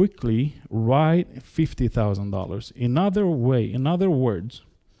and quickly write $50,000. In other words,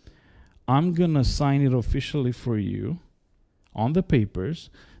 I'm going to sign it officially for you on the papers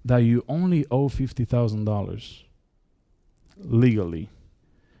that you only owe $50,000 legally.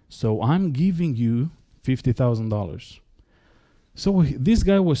 So I'm giving you $50,000. So this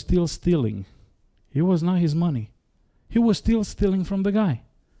guy was still stealing. It was not his money. He was still stealing from the guy.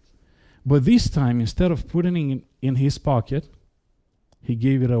 But this time, instead of putting it in his pocket, he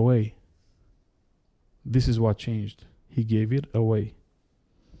gave it away. This is what changed. He gave it away.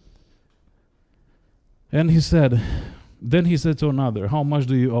 And then he said to another, how much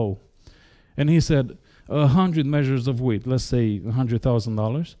do you owe? And he said, 100 measures of wheat, let's say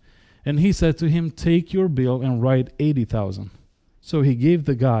 $100,000. And he said to him, take your bill and write 80,000. So he gave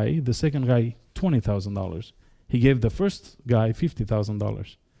the second guy, $20,000. He gave the first guy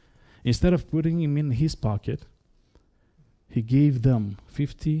 $50,000. Instead of putting him in his pocket, he gave them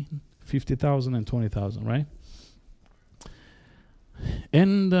 50,000 and 20,000, right?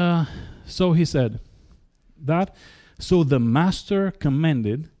 And so he said that, so the master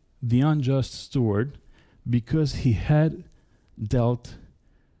commended the unjust steward because he had dealt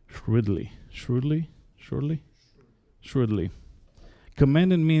shrewdly.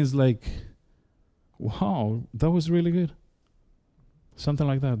 Commended means like, wow, that was really good. Something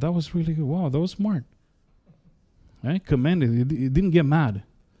like that. That was really good. Wow, that was smart. Right? Commended. He didn't get mad.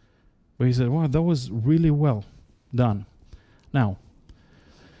 But he said, wow, that was really well done. Now,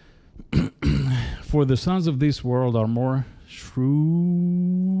 for the sons of this world are more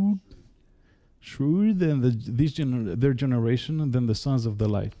shrewd than their generation than the sons of the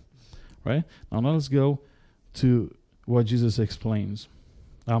light. Right? Now let's go to what Jesus explains.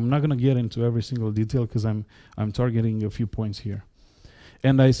 I'm not going to get into every single detail because I'm targeting a few points here.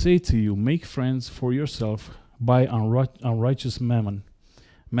 And I say to you, make friends for yourself by unrighteous mammon.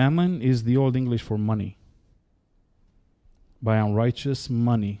 Mammon is the old English for money. By unrighteous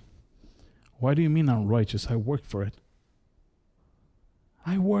money. Why do you mean unrighteous? I worked for it.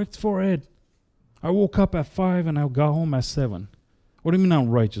 I worked for it. I woke up at 5 and I got home at 7. What do you mean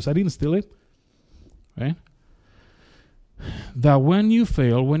unrighteous? I didn't steal it. Right? That when you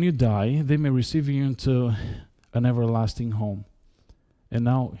fail, when you die, they may receive you into an everlasting home. And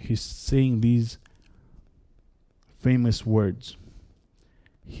now he's saying these famous words.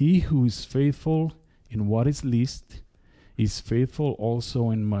 He who is faithful in what is least is faithful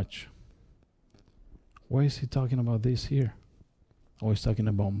also in much. Why is he talking about this here? Oh, he's talking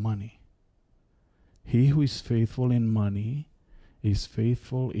about money. He who is faithful in money is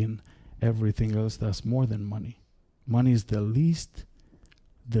faithful in everything else that's more than money. Money is the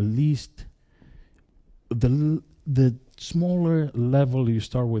smaller level you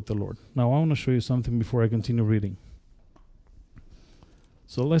start with the Lord. Now I want to show you something before I continue reading.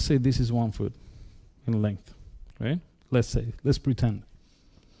 So let's say this is 1 foot in length, right? Let's pretend.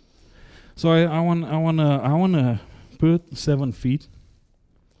 So I wanna put 7 feet,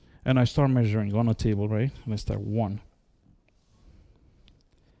 and I start measuring on a table, right? And I start 1,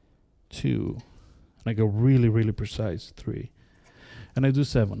 2, and I go really, really precise, 3, and I do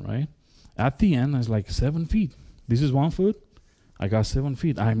 7, right? At the end, I was like 7 feet. This is 1 foot. I got 7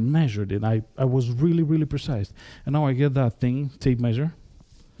 feet. I measured it. I was really, really precise. And now I get that thing, tape measure,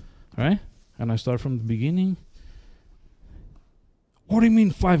 right? And I start from the beginning. What do you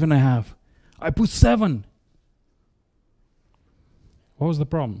mean 5.5? I put 7. What was the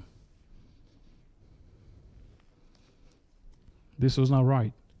problem? This was not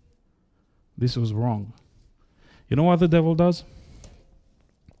right. This was wrong. You know what the devil does?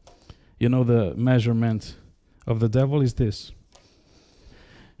 You know the measurement of the devil is this.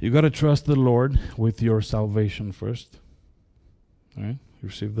 You got to trust the Lord with your salvation first. All right? You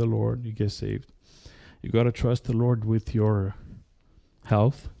receive the Lord, you get saved. You got to trust the Lord with your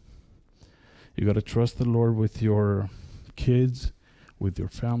health. You got to trust the Lord with your kids, with your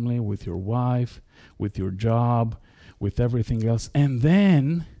family, with your wife, with your job, with everything else. And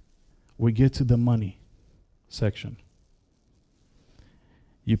then we get to the money section.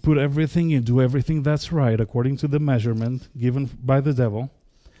 You put everything, you do everything that's right according to the measurement given by the devil.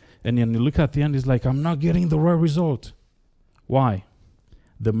 And then you look at the end, it's like, I'm not getting the right result. Why?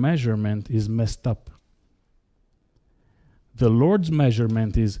 The measurement is messed up. The Lord's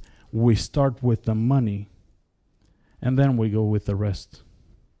measurement is we start with the money and then we go with the rest.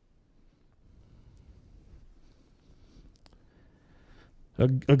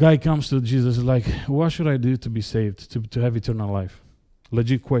 A guy comes to Jesus like, what should I do to be saved, to have eternal life?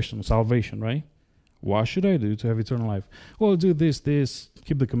 Legit question, salvation, right? What should I do to have eternal life? Well, do this,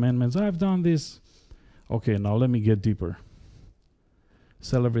 keep the commandments. I've done this. Okay, now let me get deeper.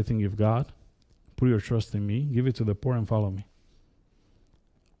 Sell everything you've got. Put your trust in me. Give it to the poor and follow me.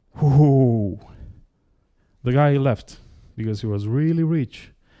 Whoa. The guy left because he was really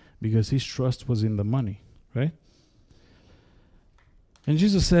rich, because his trust was in the money, right? And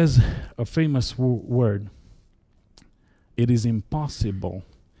Jesus says a famous word. It is impossible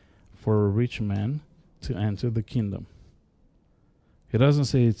for a rich man to enter the kingdom. He doesn't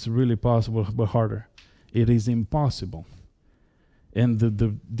say it's really possible, but harder. It is impossible. And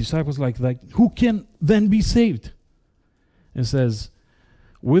the disciples like, who can then be saved? It says,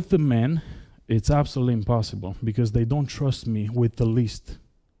 with the men, it's absolutely impossible because they don't trust me with the least.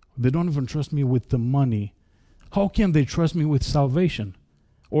 They don't even trust me with the money. How can they trust me with salvation?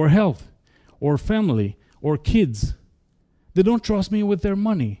 or health or family or kids. They don't trust me with their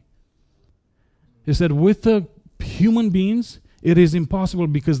money. He said, with the human beings, it is impossible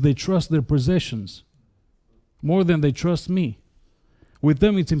because they trust their possessions more than they trust me. With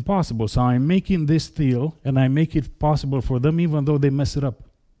them, it's impossible. So I'm making this deal, and I make it possible for them even though they mess it up.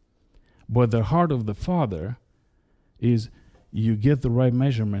 But the heart of the Father is you get the right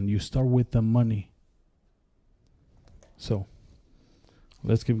measurement. You start with the money. So,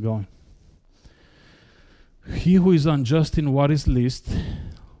 let's keep going. He who is unjust in what is least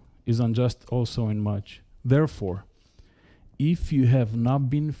is unjust also in much. Therefore, if you have not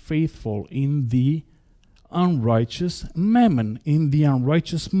been faithful in the unrighteous mammon, in the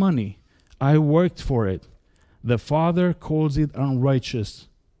unrighteous money, I worked for it. The Father calls it unrighteous.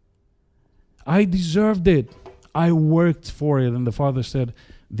 I deserved it. I worked for it. And the Father said,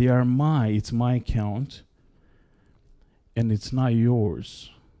 they are mine. It's my account. And it's not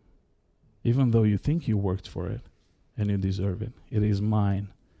yours. Even though you think you worked for it and you deserve it. It is mine.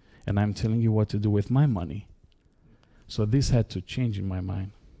 And I'm telling you what to do with my money. So this had to change in my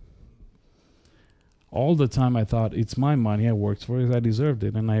mind. All the time I thought, it's my money, I worked for it, I deserved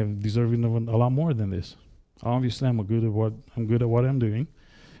it, and I deserve it a lot more than this. Obviously, I'm good at what I'm doing,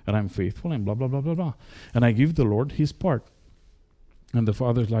 and I'm faithful, and blah, blah, blah, blah, blah. And I give the Lord his part. And the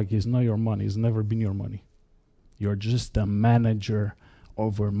Father's like, it's not your money, it's never been your money. You're just a manager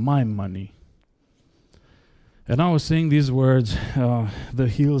over my money. And I was saying these words, the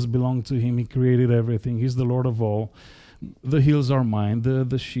hills belong to him, he created everything, he's the Lord of all. The hills are mine,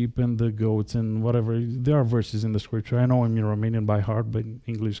 the sheep and the goats and whatever. There are verses in the scripture. I know I'm in Romanian by heart, but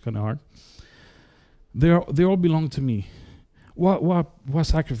English kind of hard. They all belong to me. What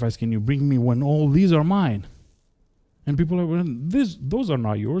sacrifice can you bring me when all these are mine? And people are, well, those are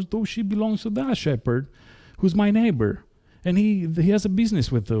not yours. Those sheep belongs to that shepherd, who's my neighbor, and he has a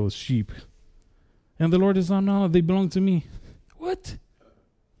business with those sheep. And the Lord is, no, they belong to me. What?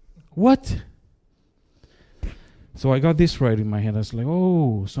 So I got this right in my head. I was like,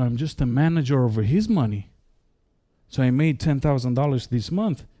 oh, so I'm just a manager over his money. So I made $10,000 this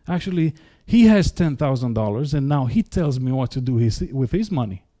month. Actually, he has $10,000, and now he tells me what to do with his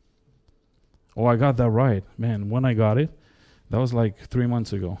money. Oh, I got that right. Man, when I got it, that was like 3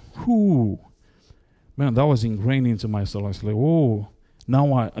 months ago. Whew. Man, that was ingrained into my soul. I was like, oh,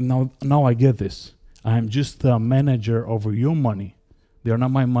 now I get this. I'm just the manager over your money. They are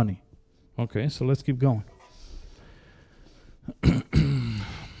not my money. Okay, so let's keep going.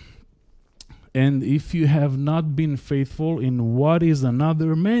 And if you have not been faithful in what is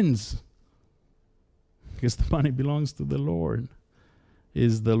another man's, because the money belongs to the Lord,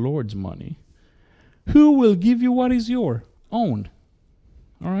 is the Lord's money, who will give you what is your own?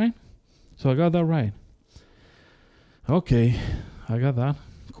 All right? So I got that right. Okay, I got that.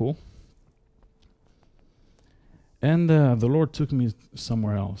 Cool. And the Lord took me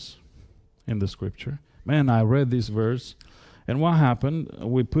somewhere else in the scripture. Man, I read this verse, and what happened?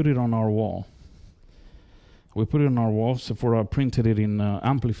 We put it on our wall. We put it on our wall, so I printed it in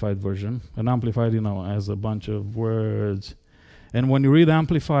Amplified version. And Amplified, has a bunch of words. And when you read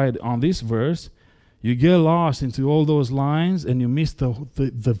Amplified on this verse, you get lost into all those lines, and you miss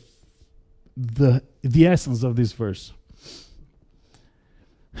the essence of this verse.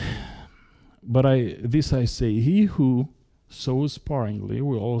 But I say, he who sows sparingly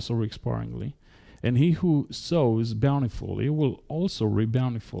will also reap sparingly, and he who sows bountifully will also reap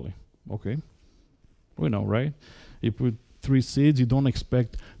bountifully. Okay? We know, right? You put 3 seeds, you don't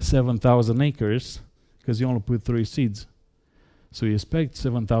expect 7,000 acres because you only put 3 seeds. So you expect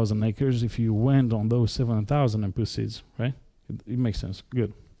 7,000 acres if you went on those 7,000 and put seeds, right? It makes sense.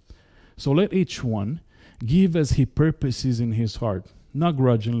 Good. So let each one give as he purposes in his heart, not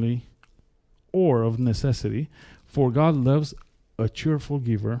grudgingly or of necessity, for God loves a cheerful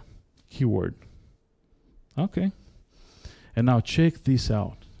giver. Keyword. Okay. And now check this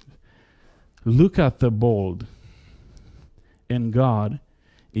out. Look at the bold. And God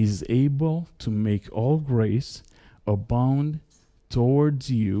is able to make all grace abound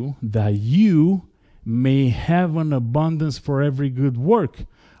towards you, that you may have an abundance for every good work,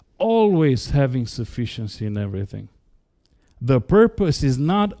 always having sufficiency in everything. The purpose is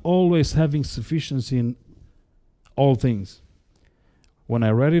not always having sufficiency in all things. When I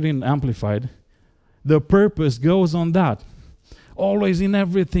read it in Amplified, the purpose goes on that. Always in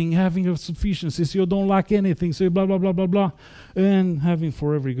everything, having a sufficiency, so you don't lack anything, so blah, blah, blah, blah, blah, and having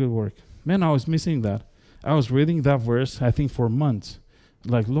for every good work. Man, I was missing that. I was reading that verse, I think, for months.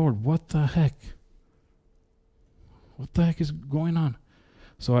 Like, Lord, what the heck? What the heck is going on?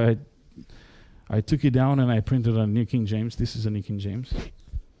 So I took it down and I printed a New King James. This is a New King James.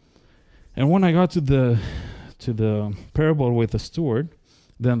 And when I got to the parable with the steward,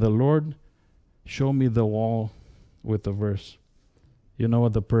 then the Lord showed me the wall with the verse. You know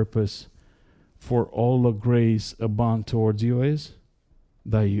what the purpose for all the grace abound towards you is?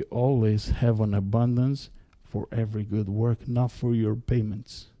 That you always have an abundance for every good work, not for your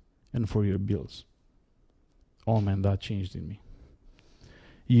payments and for your bills. Oh man, that changed in me.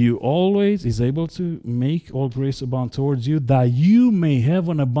 You always is able to make all grace abound towards you, that you may have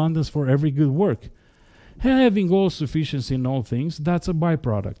an abundance for every good work. Having all sufficiency in all things, that's a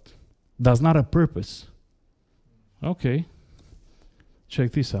byproduct. That's not a purpose. Okay.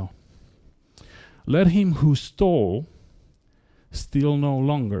 Check this out. Let him who stole steal no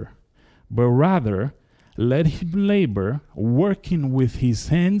longer, but rather let him labor, working with his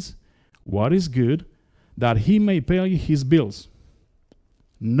hands what is good, that he may pay his bills.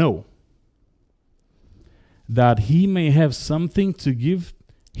 No. That he may have something to give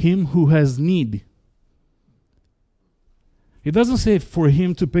him who has need. It doesn't say for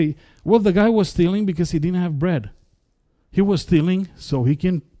him to pay. Well, the guy was stealing because he didn't have bread. He was stealing so he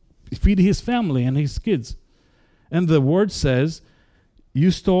can feed his family and his kids. And the word says,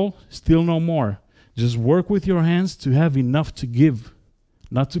 you stole, steal no more. Just work with your hands to have enough to give,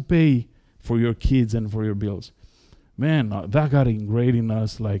 not to pay for your kids and for your bills. Man, that got ingrained in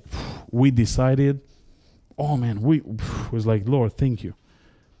us. Like, we decided, oh man, we was like, Lord, thank you.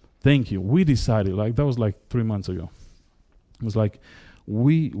 Thank you. We decided, like, that was like 3 months ago. It was like,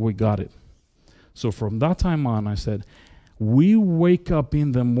 we got it. So from that time on, I said, we wake up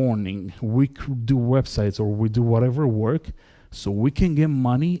in the morning, we do websites or we do whatever work so we can get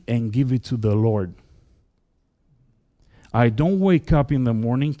money and give it to the Lord. I don't wake up in the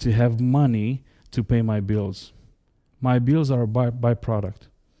morning to have money to pay my bills. My bills are a byproduct.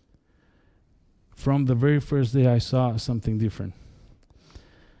 From the very first day, I saw something different.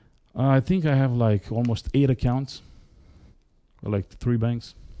 I think I have like almost 8 accounts, or like 3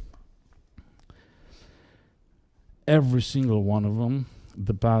 banks. Every single one of them,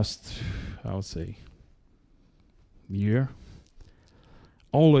 the past, I would say, year,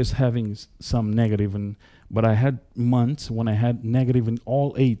 always having some negative, but I had months when I had negative in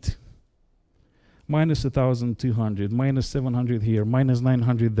all 8. Minus 1,200, minus 700 here, minus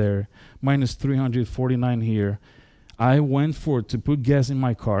 900 there, minus 349 here. I went to put gas in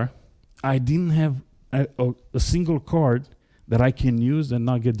my car. I didn't have a single card that I can use and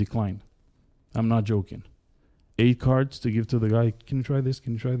not get declined. I'm not joking. 8 cards to give to the guy. Can you try this?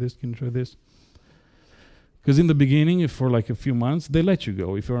 Can you try this? Can you try this? Because in the beginning, if for like a few months, they let you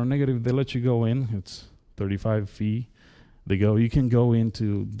go. If you're negative, they let you go in. It's 35 fee. You can go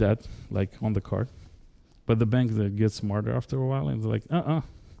into debt, like on the card. But the bank, that gets smarter after a while, and they're like,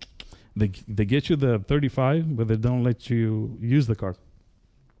 They get you the 35, but they don't let you use the card.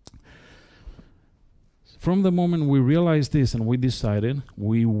 From the moment we realized this and we decided,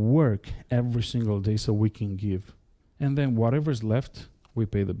 we work every single day so we can give. And then whatever's left, we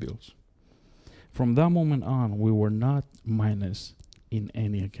pay the bills. From that moment on, we were not minus in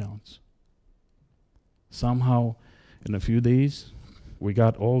any accounts. Somehow, in a few days, we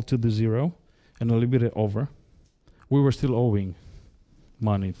got all to the zero and a little bit over. We were still owing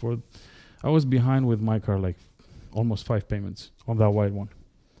money. I was behind with my car, like almost 5 payments on that white one,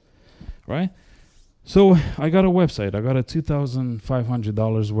 right? So I got a website. I got a $2,500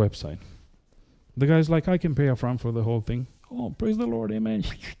 website. The guy's like, I can pay up front for the whole thing. Oh, praise the Lord, amen.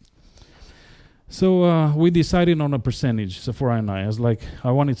 So we decided on a percentage, Sephora and I was like,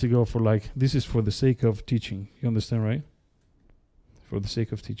 I wanted to go for like, this is for the sake of teaching. You understand, right? For the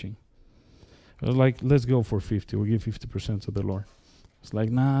sake of teaching. I was like, let's go for 50. We'll give 50% to the Lord. It's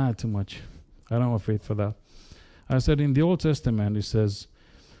like, nah, too much. I don't have faith for that. I said, in the Old Testament, it says,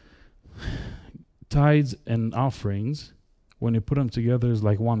 tithes and offerings, when you put them together, is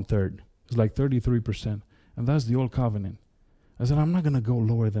like 1/3. It's like 33%. And that's the old covenant. I said, I'm not going to go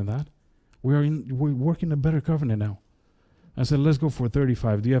lower than that. We're working a better covenant now. I said, let's go for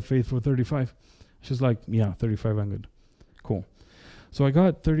 35. Do you have faith for 35? She's like, yeah, 35, I'm good. Cool. So I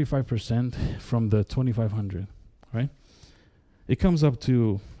got 35% from the 2,500, right? It comes up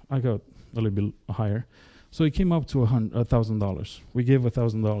to, I got a little bit higher. So it came up to $1,000. We gave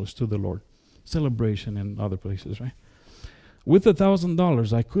 $1,000 to the Lord. Celebration in other places, right? With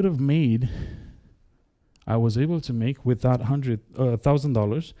 $1,000, I was able to make with that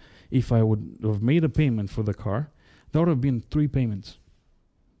 $1,000, if I would have made a payment for the car, that would have been 3 payments,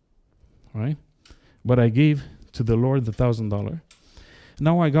 right? But I gave to the Lord the $1,000.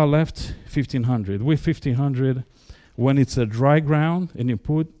 Now I got left $1,500. With $1,500, when it's a dry ground and you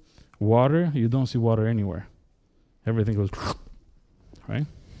put water, you don't see water anywhere. Everything goes, right?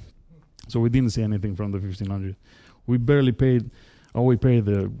 So we didn't see anything from the 1500. We barely paid. Oh, we paid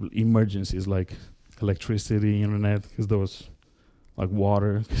the emergencies like electricity, internet, because there was like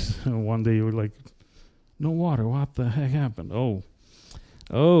water. 'Cause one day you were like, no water. What the heck happened?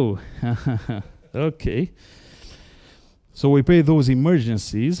 Oh, okay. So we paid those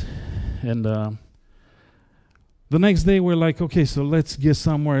emergencies, and the next day we're like, okay, so let's get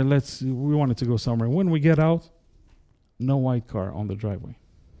somewhere. We wanted to go somewhere. When we get out, no white car on the driveway.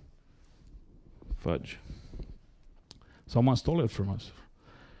 Fudge. Someone stole it from us.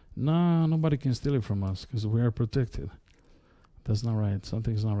 No, nobody can steal it from us because we are protected. That's not right.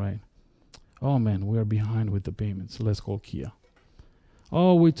 Something's not right. Oh man, we are behind with the payments. Let's call Kia.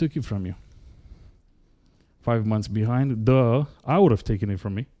 Oh, we took it from you. 5 months behind. Duh. I would have taken it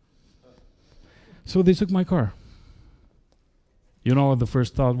from me. So they took my car. You know what the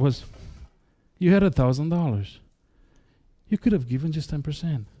first thought was? You had $1,000. You could have given just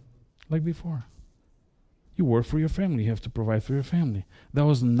 10%, like before. You work for your family. You have to provide for your family. That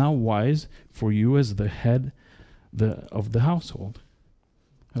was not wise for you as the head of the household.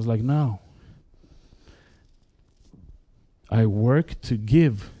 I was like, no. I work to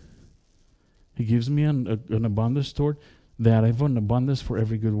give. He gives me an abundance stored that I have an abundance for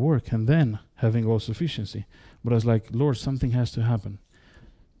every good work, and then having all sufficiency. But I was like, Lord, something has to happen.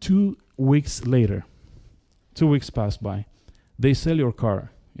 2 weeks later, 2 weeks passed by. They sell your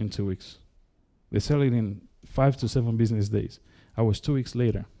car in 2 weeks. They sell it in 5 to 7 business days. I was 2 weeks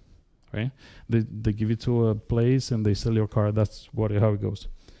later, right? They give it to a place and they sell your car. That's how it goes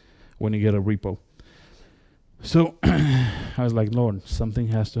when you get a repo. So I was like, Lord, something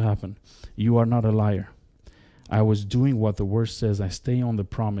has to happen. You are not a liar. I was doing what the word says. I stay on the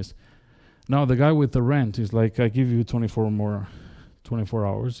promise. Now the guy with the rent is like, I give you 24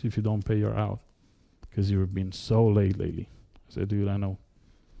 hours. If you don't pay, you're out. Because you've been so late lately. I said, dude, I know.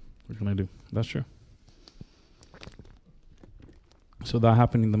 What can I do? That's true. So that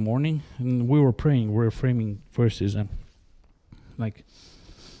happened in the morning, and we were praying. We were framing verses, and like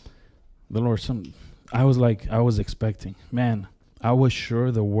the Lord, I was expecting. Man, I was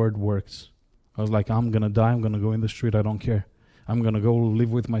sure the word works. I was like, I'm gonna die. I'm gonna go in the street. I don't care. I'm gonna go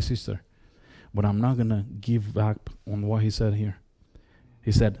live with my sister, but I'm not gonna give back on what He said here.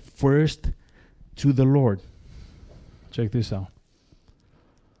 He said, first to the Lord. Check this out.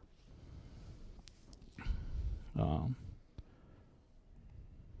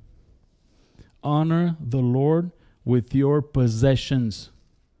 Honor the Lord with your possessions.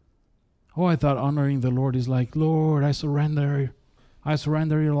 Oh, I thought honoring the Lord is like, Lord, I surrender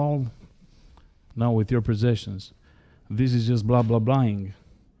it all. No, with your possessions. This is just blah, blah, blahing.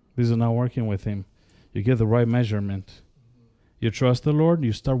 This is not working with Him. You get the right measurement. You trust the Lord,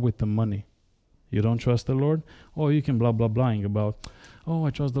 you start with the money. You don't trust the Lord? Oh, you can blah, blah, blahing about, oh,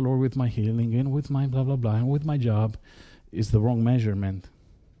 I trust the Lord with my healing and with my blah, blah, blah, and with my job. It's the wrong measurement.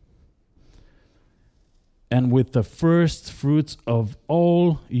 And with the first fruits of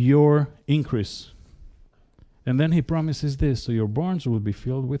all your increase. And then He promises this, so your barns will be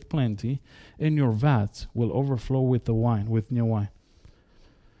filled with plenty, and your vats will overflow with the wine, with new wine.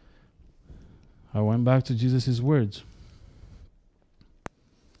 I went back to Jesus' words.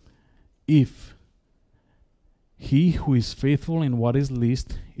 If he who is faithful in what is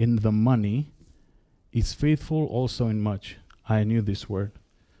least, in the money, is faithful also in much. I knew this word.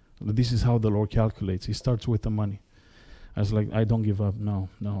 This is how the Lord calculates. He starts with the money. I was like, I don't give up. No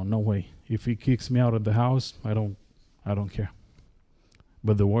way. If He kicks me out of the house, I don't care.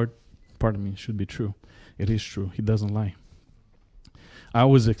 But the word, pardon me, should be true. It is true. He doesn't lie. I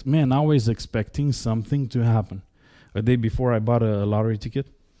was always expecting something to happen. A day before I bought a lottery ticket,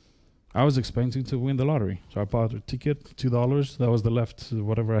 I was expecting to win the lottery. So I bought a ticket, $2. That was the left,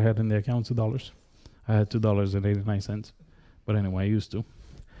 whatever I had in the account, $2. I had $2.89. But anyway, I used to.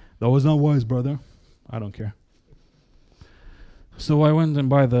 That was not wise, brother. I don't care. So I went and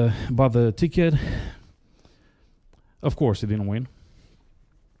bought the ticket. Of course, it didn't win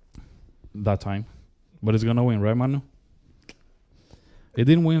that time. But it's going to win, right, Manu? It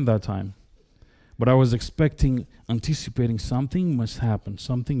didn't win that time. But I was anticipating something must happen.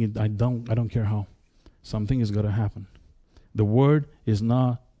 Something, I don't care how. Something is going to happen. The word is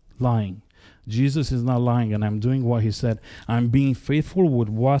not lying. Jesus is not lying, and I'm doing what He said. I'm being faithful with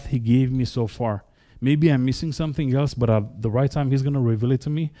what He gave me so far. Maybe I'm missing something else, but at the right time, He's going to reveal it to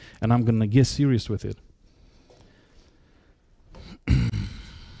me, and I'm going to get serious with it.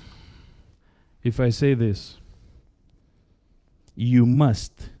 If I say this, you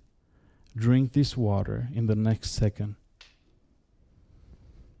must drink this water in the next second.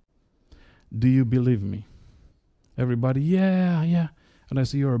 Do you believe me? Everybody, yeah. And I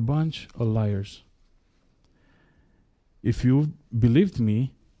said, you're a bunch of liars. If you believed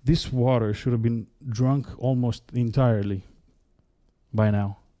me, this water should have been drunk almost entirely by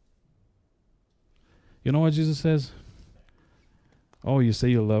now. You know what Jesus says? Oh, you say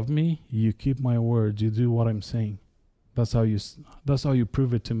you love me? You keep my words. You do what I'm saying. That's how you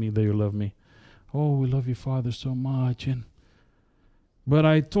prove it to me that you love me. Oh, we love you, Father, so much. But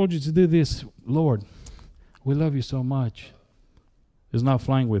I told you to do this. Lord, we love you so much. It's not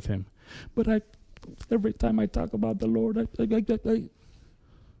flying with him. But every time I talk about the Lord, they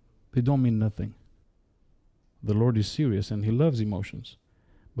don't mean nothing. The Lord is serious and he loves emotions,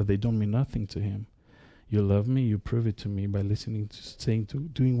 but they don't mean nothing to him. You love me, you prove it to me by listening to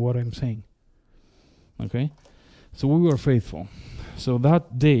doing what I'm saying. Okay? So we were faithful. So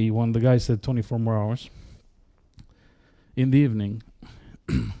that day when the guy said 24 more hours, in the evening,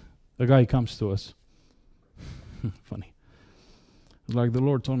 a guy comes to us. Funny. Like, the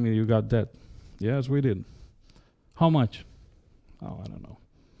Lord told me you got debt. Yes, we did. How much? Oh, I don't know.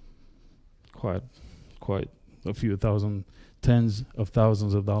 Quite a few thousand, tens of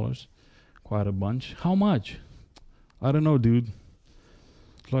thousands of dollars. Quite a bunch. How much? I don't know, dude.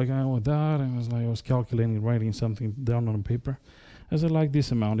 It's like, I want that. And I was calculating, writing something down on a paper. I said, like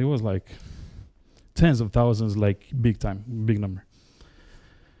this amount. It was like tens of thousands, like big time, big number.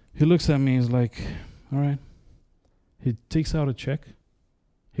 He looks at me, he's like, all right. He takes out a check.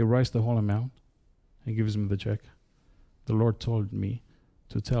 He writes the whole amount and gives me the check. The Lord told me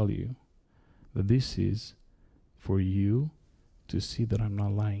to tell you that this is for you to see that I'm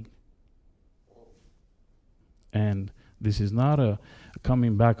not lying. And this is not a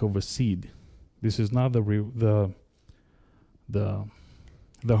coming back of a seed. This is not the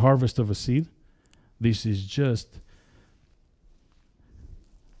harvest of a seed. This is just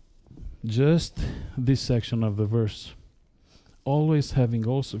this section of the verse. Always having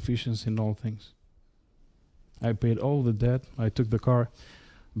all sufficiency in all things. I paid all the debt. I took the car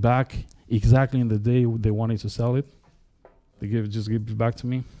back exactly in the day they wanted to sell it. They just gave it back to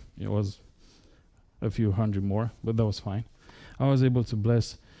me. It was a few hundred more, but that was fine. I was able to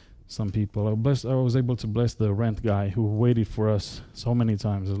bless some people. I was able to bless the rent guy who waited for us so many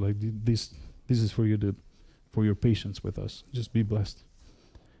times. I was like, this is for you, dude, for your patience with us. Just be blessed.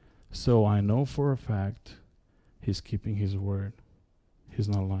 So I know for a fact he's keeping his word. He's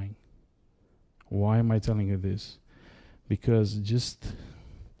not lying. Why am I telling you this? Because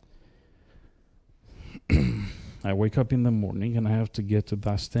I wake up in the morning and I have to get to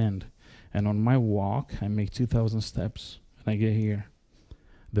that stand. And on my walk, I make 2,000 steps and I get here.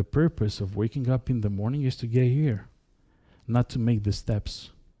 The purpose of waking up in the morning is to get here, not to make the steps.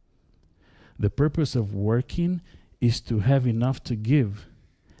 The purpose of working is to have enough to give,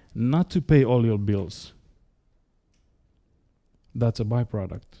 not to pay all your bills. That's a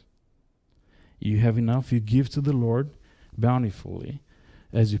byproduct. You have enough, you give to the Lord bountifully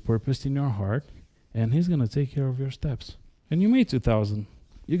as you purposed in your heart, and he's going to take care of your steps. And you made 2,000.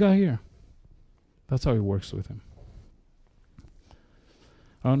 You got here. That's how it works with him.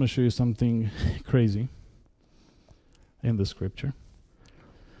 I want to show you something crazy in the scripture.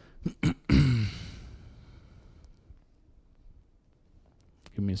 Give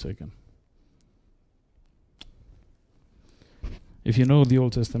me a second. If you know the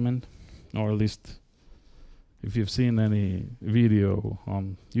Old Testament, or at least if you've seen any video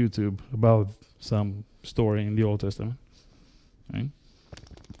on YouTube about some story in the Old Testament, right?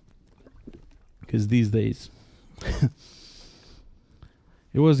 Because these days,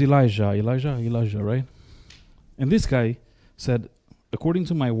 it was Elijah, right? And this guy said, according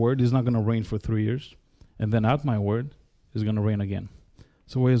to my word, it's not going to rain for 3 years. And then at my word, it's going to rain again.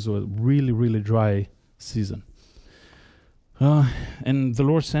 So it was a really, really dry season. And the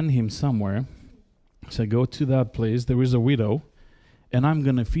Lord sent him somewhere. Said, go to that place. There is a widow, and I'm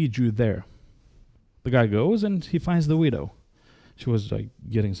going to feed you there. The guy goes, and he finds the widow. She was like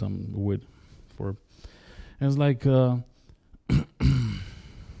getting some wood for. And it's like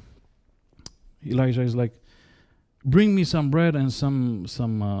Elijah is like, bring me some bread and some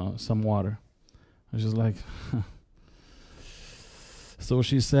water. I was just like. So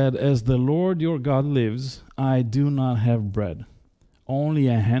she said, as the Lord your God lives, I do not have bread, only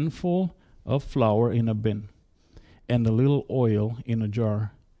a handful of flour in a bin and a little oil in a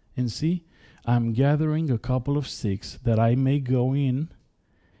jar. And see, I'm gathering a couple of sticks that I may go in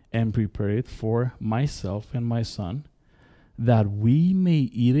and prepare it for myself and my son, that we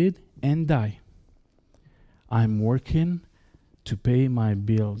may eat it and die. I'm working to pay my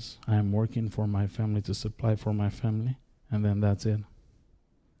bills. I'm working for my family, to supply for my family, and then that's it.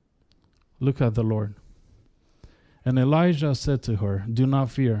 Look at the Lord. And Elijah said to her, do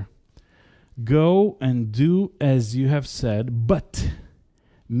not fear. Go and do as you have said, but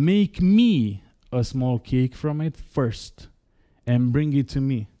make me a small cake from it first and bring it to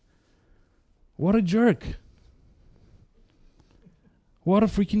me. What a jerk. What a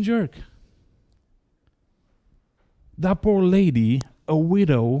freaking jerk. That poor lady, a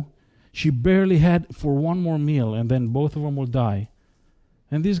widow, she barely had for one more meal, and then both of them will die.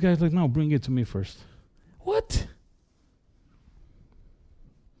 And this guy's like, no, bring it to me first. What?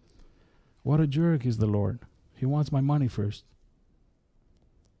 What a jerk is the Lord. He wants my money first,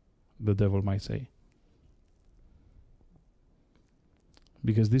 the devil might say.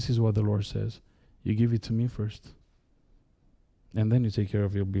 Because this is what the Lord says. You give it to me first. And then you take care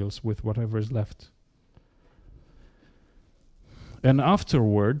of your bills with whatever is left. And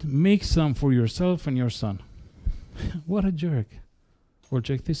afterward, make some for yourself and your son. What a jerk. Well,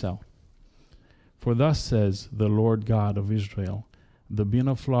 check this out. For thus says the Lord God of Israel, the bin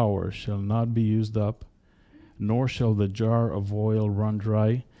of flour shall not be used up, nor shall the jar of oil run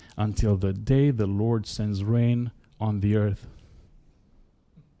dry, until the day the Lord sends rain on the earth.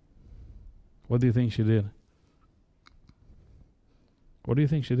 What do you think she did? What do you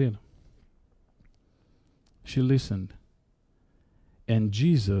think she did? She listened. And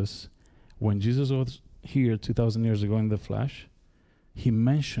Jesus, when Jesus was here 2,000 years ago in the flesh, he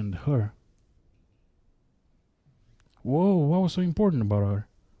mentioned her. Whoa, what was so important about her?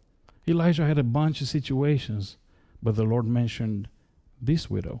 Elijah had a bunch of situations, but the Lord mentioned this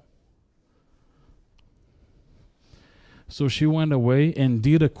widow. So she went away and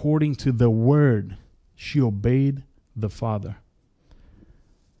did according to the word. She obeyed the father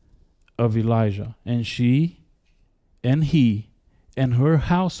of Elijah. And she and he and her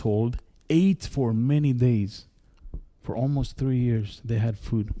household ate for many days. For almost 3 years they had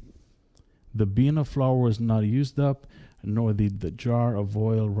food. The bin of flour was not used up, nor did the jar of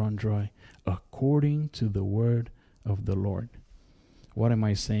oil run dry, according to the word of the Lord. What am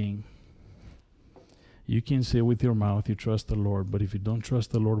I saying? You can say with your mouth you trust the Lord, but if you don't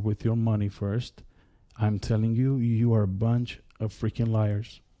trust the Lord with your money first, I'm telling you, you are a bunch of freaking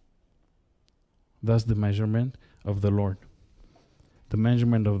liars. That's the measurement of the Lord. The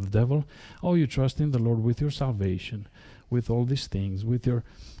measurement of the devil, oh, you trust in the Lord with your salvation, with all these things, with your...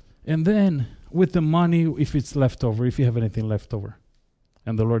 And then with the money, if it's left over, if you have anything left over.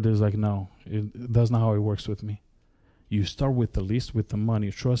 And the Lord is like, no, that's not how it works with me. You start with the least, with the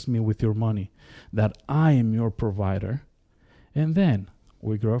money. Trust me with your money, that I am your provider. And then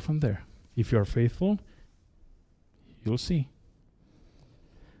we grow from there. If you are faithful, you'll see.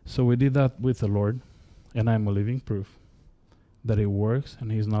 So we did that with the Lord, and I'm a living proof that it works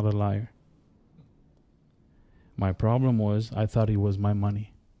and he's not a liar. My problem was I thought it was my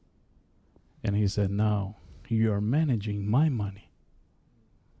money. And he said, no, you are managing my money.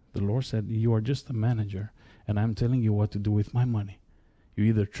 The Lord said, you are just a manager, and I'm telling you what to do with my money. You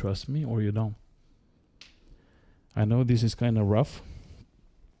either trust me or you don't. I know this is kind of rough,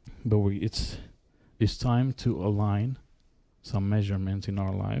 but it's time to align some measurements in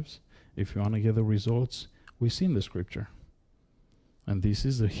our lives. If you want to get the results we see in the scripture. And this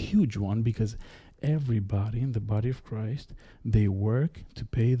is a huge one, because everybody in the body of Christ, they work to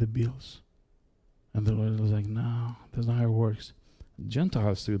pay the bills. And the Lord was like, no, that's not how it works.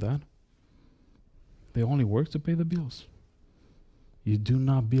 Gentiles do that. They only work to pay the bills. You do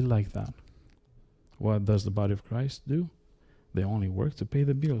not be like that. What does the body of Christ do? They only work to pay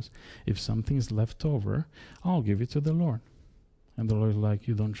the bills. If something's left over, I'll give it to the Lord. And the Lord is like,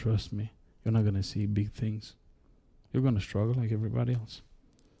 you don't trust me. You're not going to see big things. You're going to struggle like everybody else.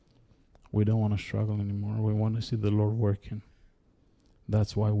 We don't want to struggle anymore. We want to see the Lord working.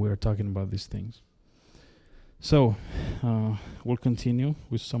 That's why we're talking about these things. So, we'll continue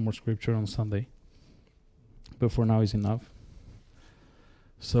with some more scripture on Sunday. But for now, it's enough.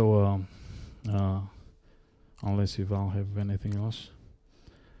 So, unless if I'll have anything else,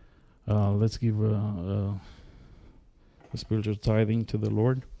 let's give a spiritual tithing to the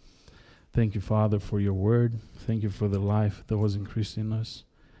Lord. Thank you, Father, for your word. Thank you for the life that was increased in us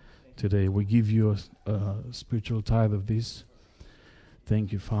today. We give you a spiritual tithe of this.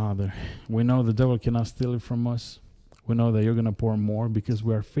 Thank you, Father. We know the devil cannot steal it from us. We know that you're going to pour more because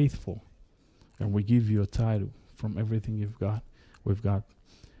we are faithful. And we give you a tithe from everything we've got.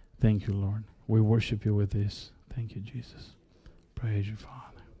 Thank you, Lord. We worship you with this. Thank you, Jesus. Praise you,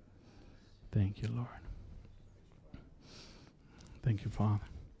 Father. Thank you, Lord. Thank you, Father.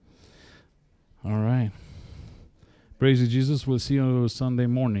 All right. Praise you, Jesus. We'll see you Sunday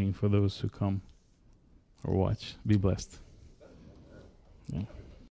morning for those who come or watch. Be blessed. Yeah.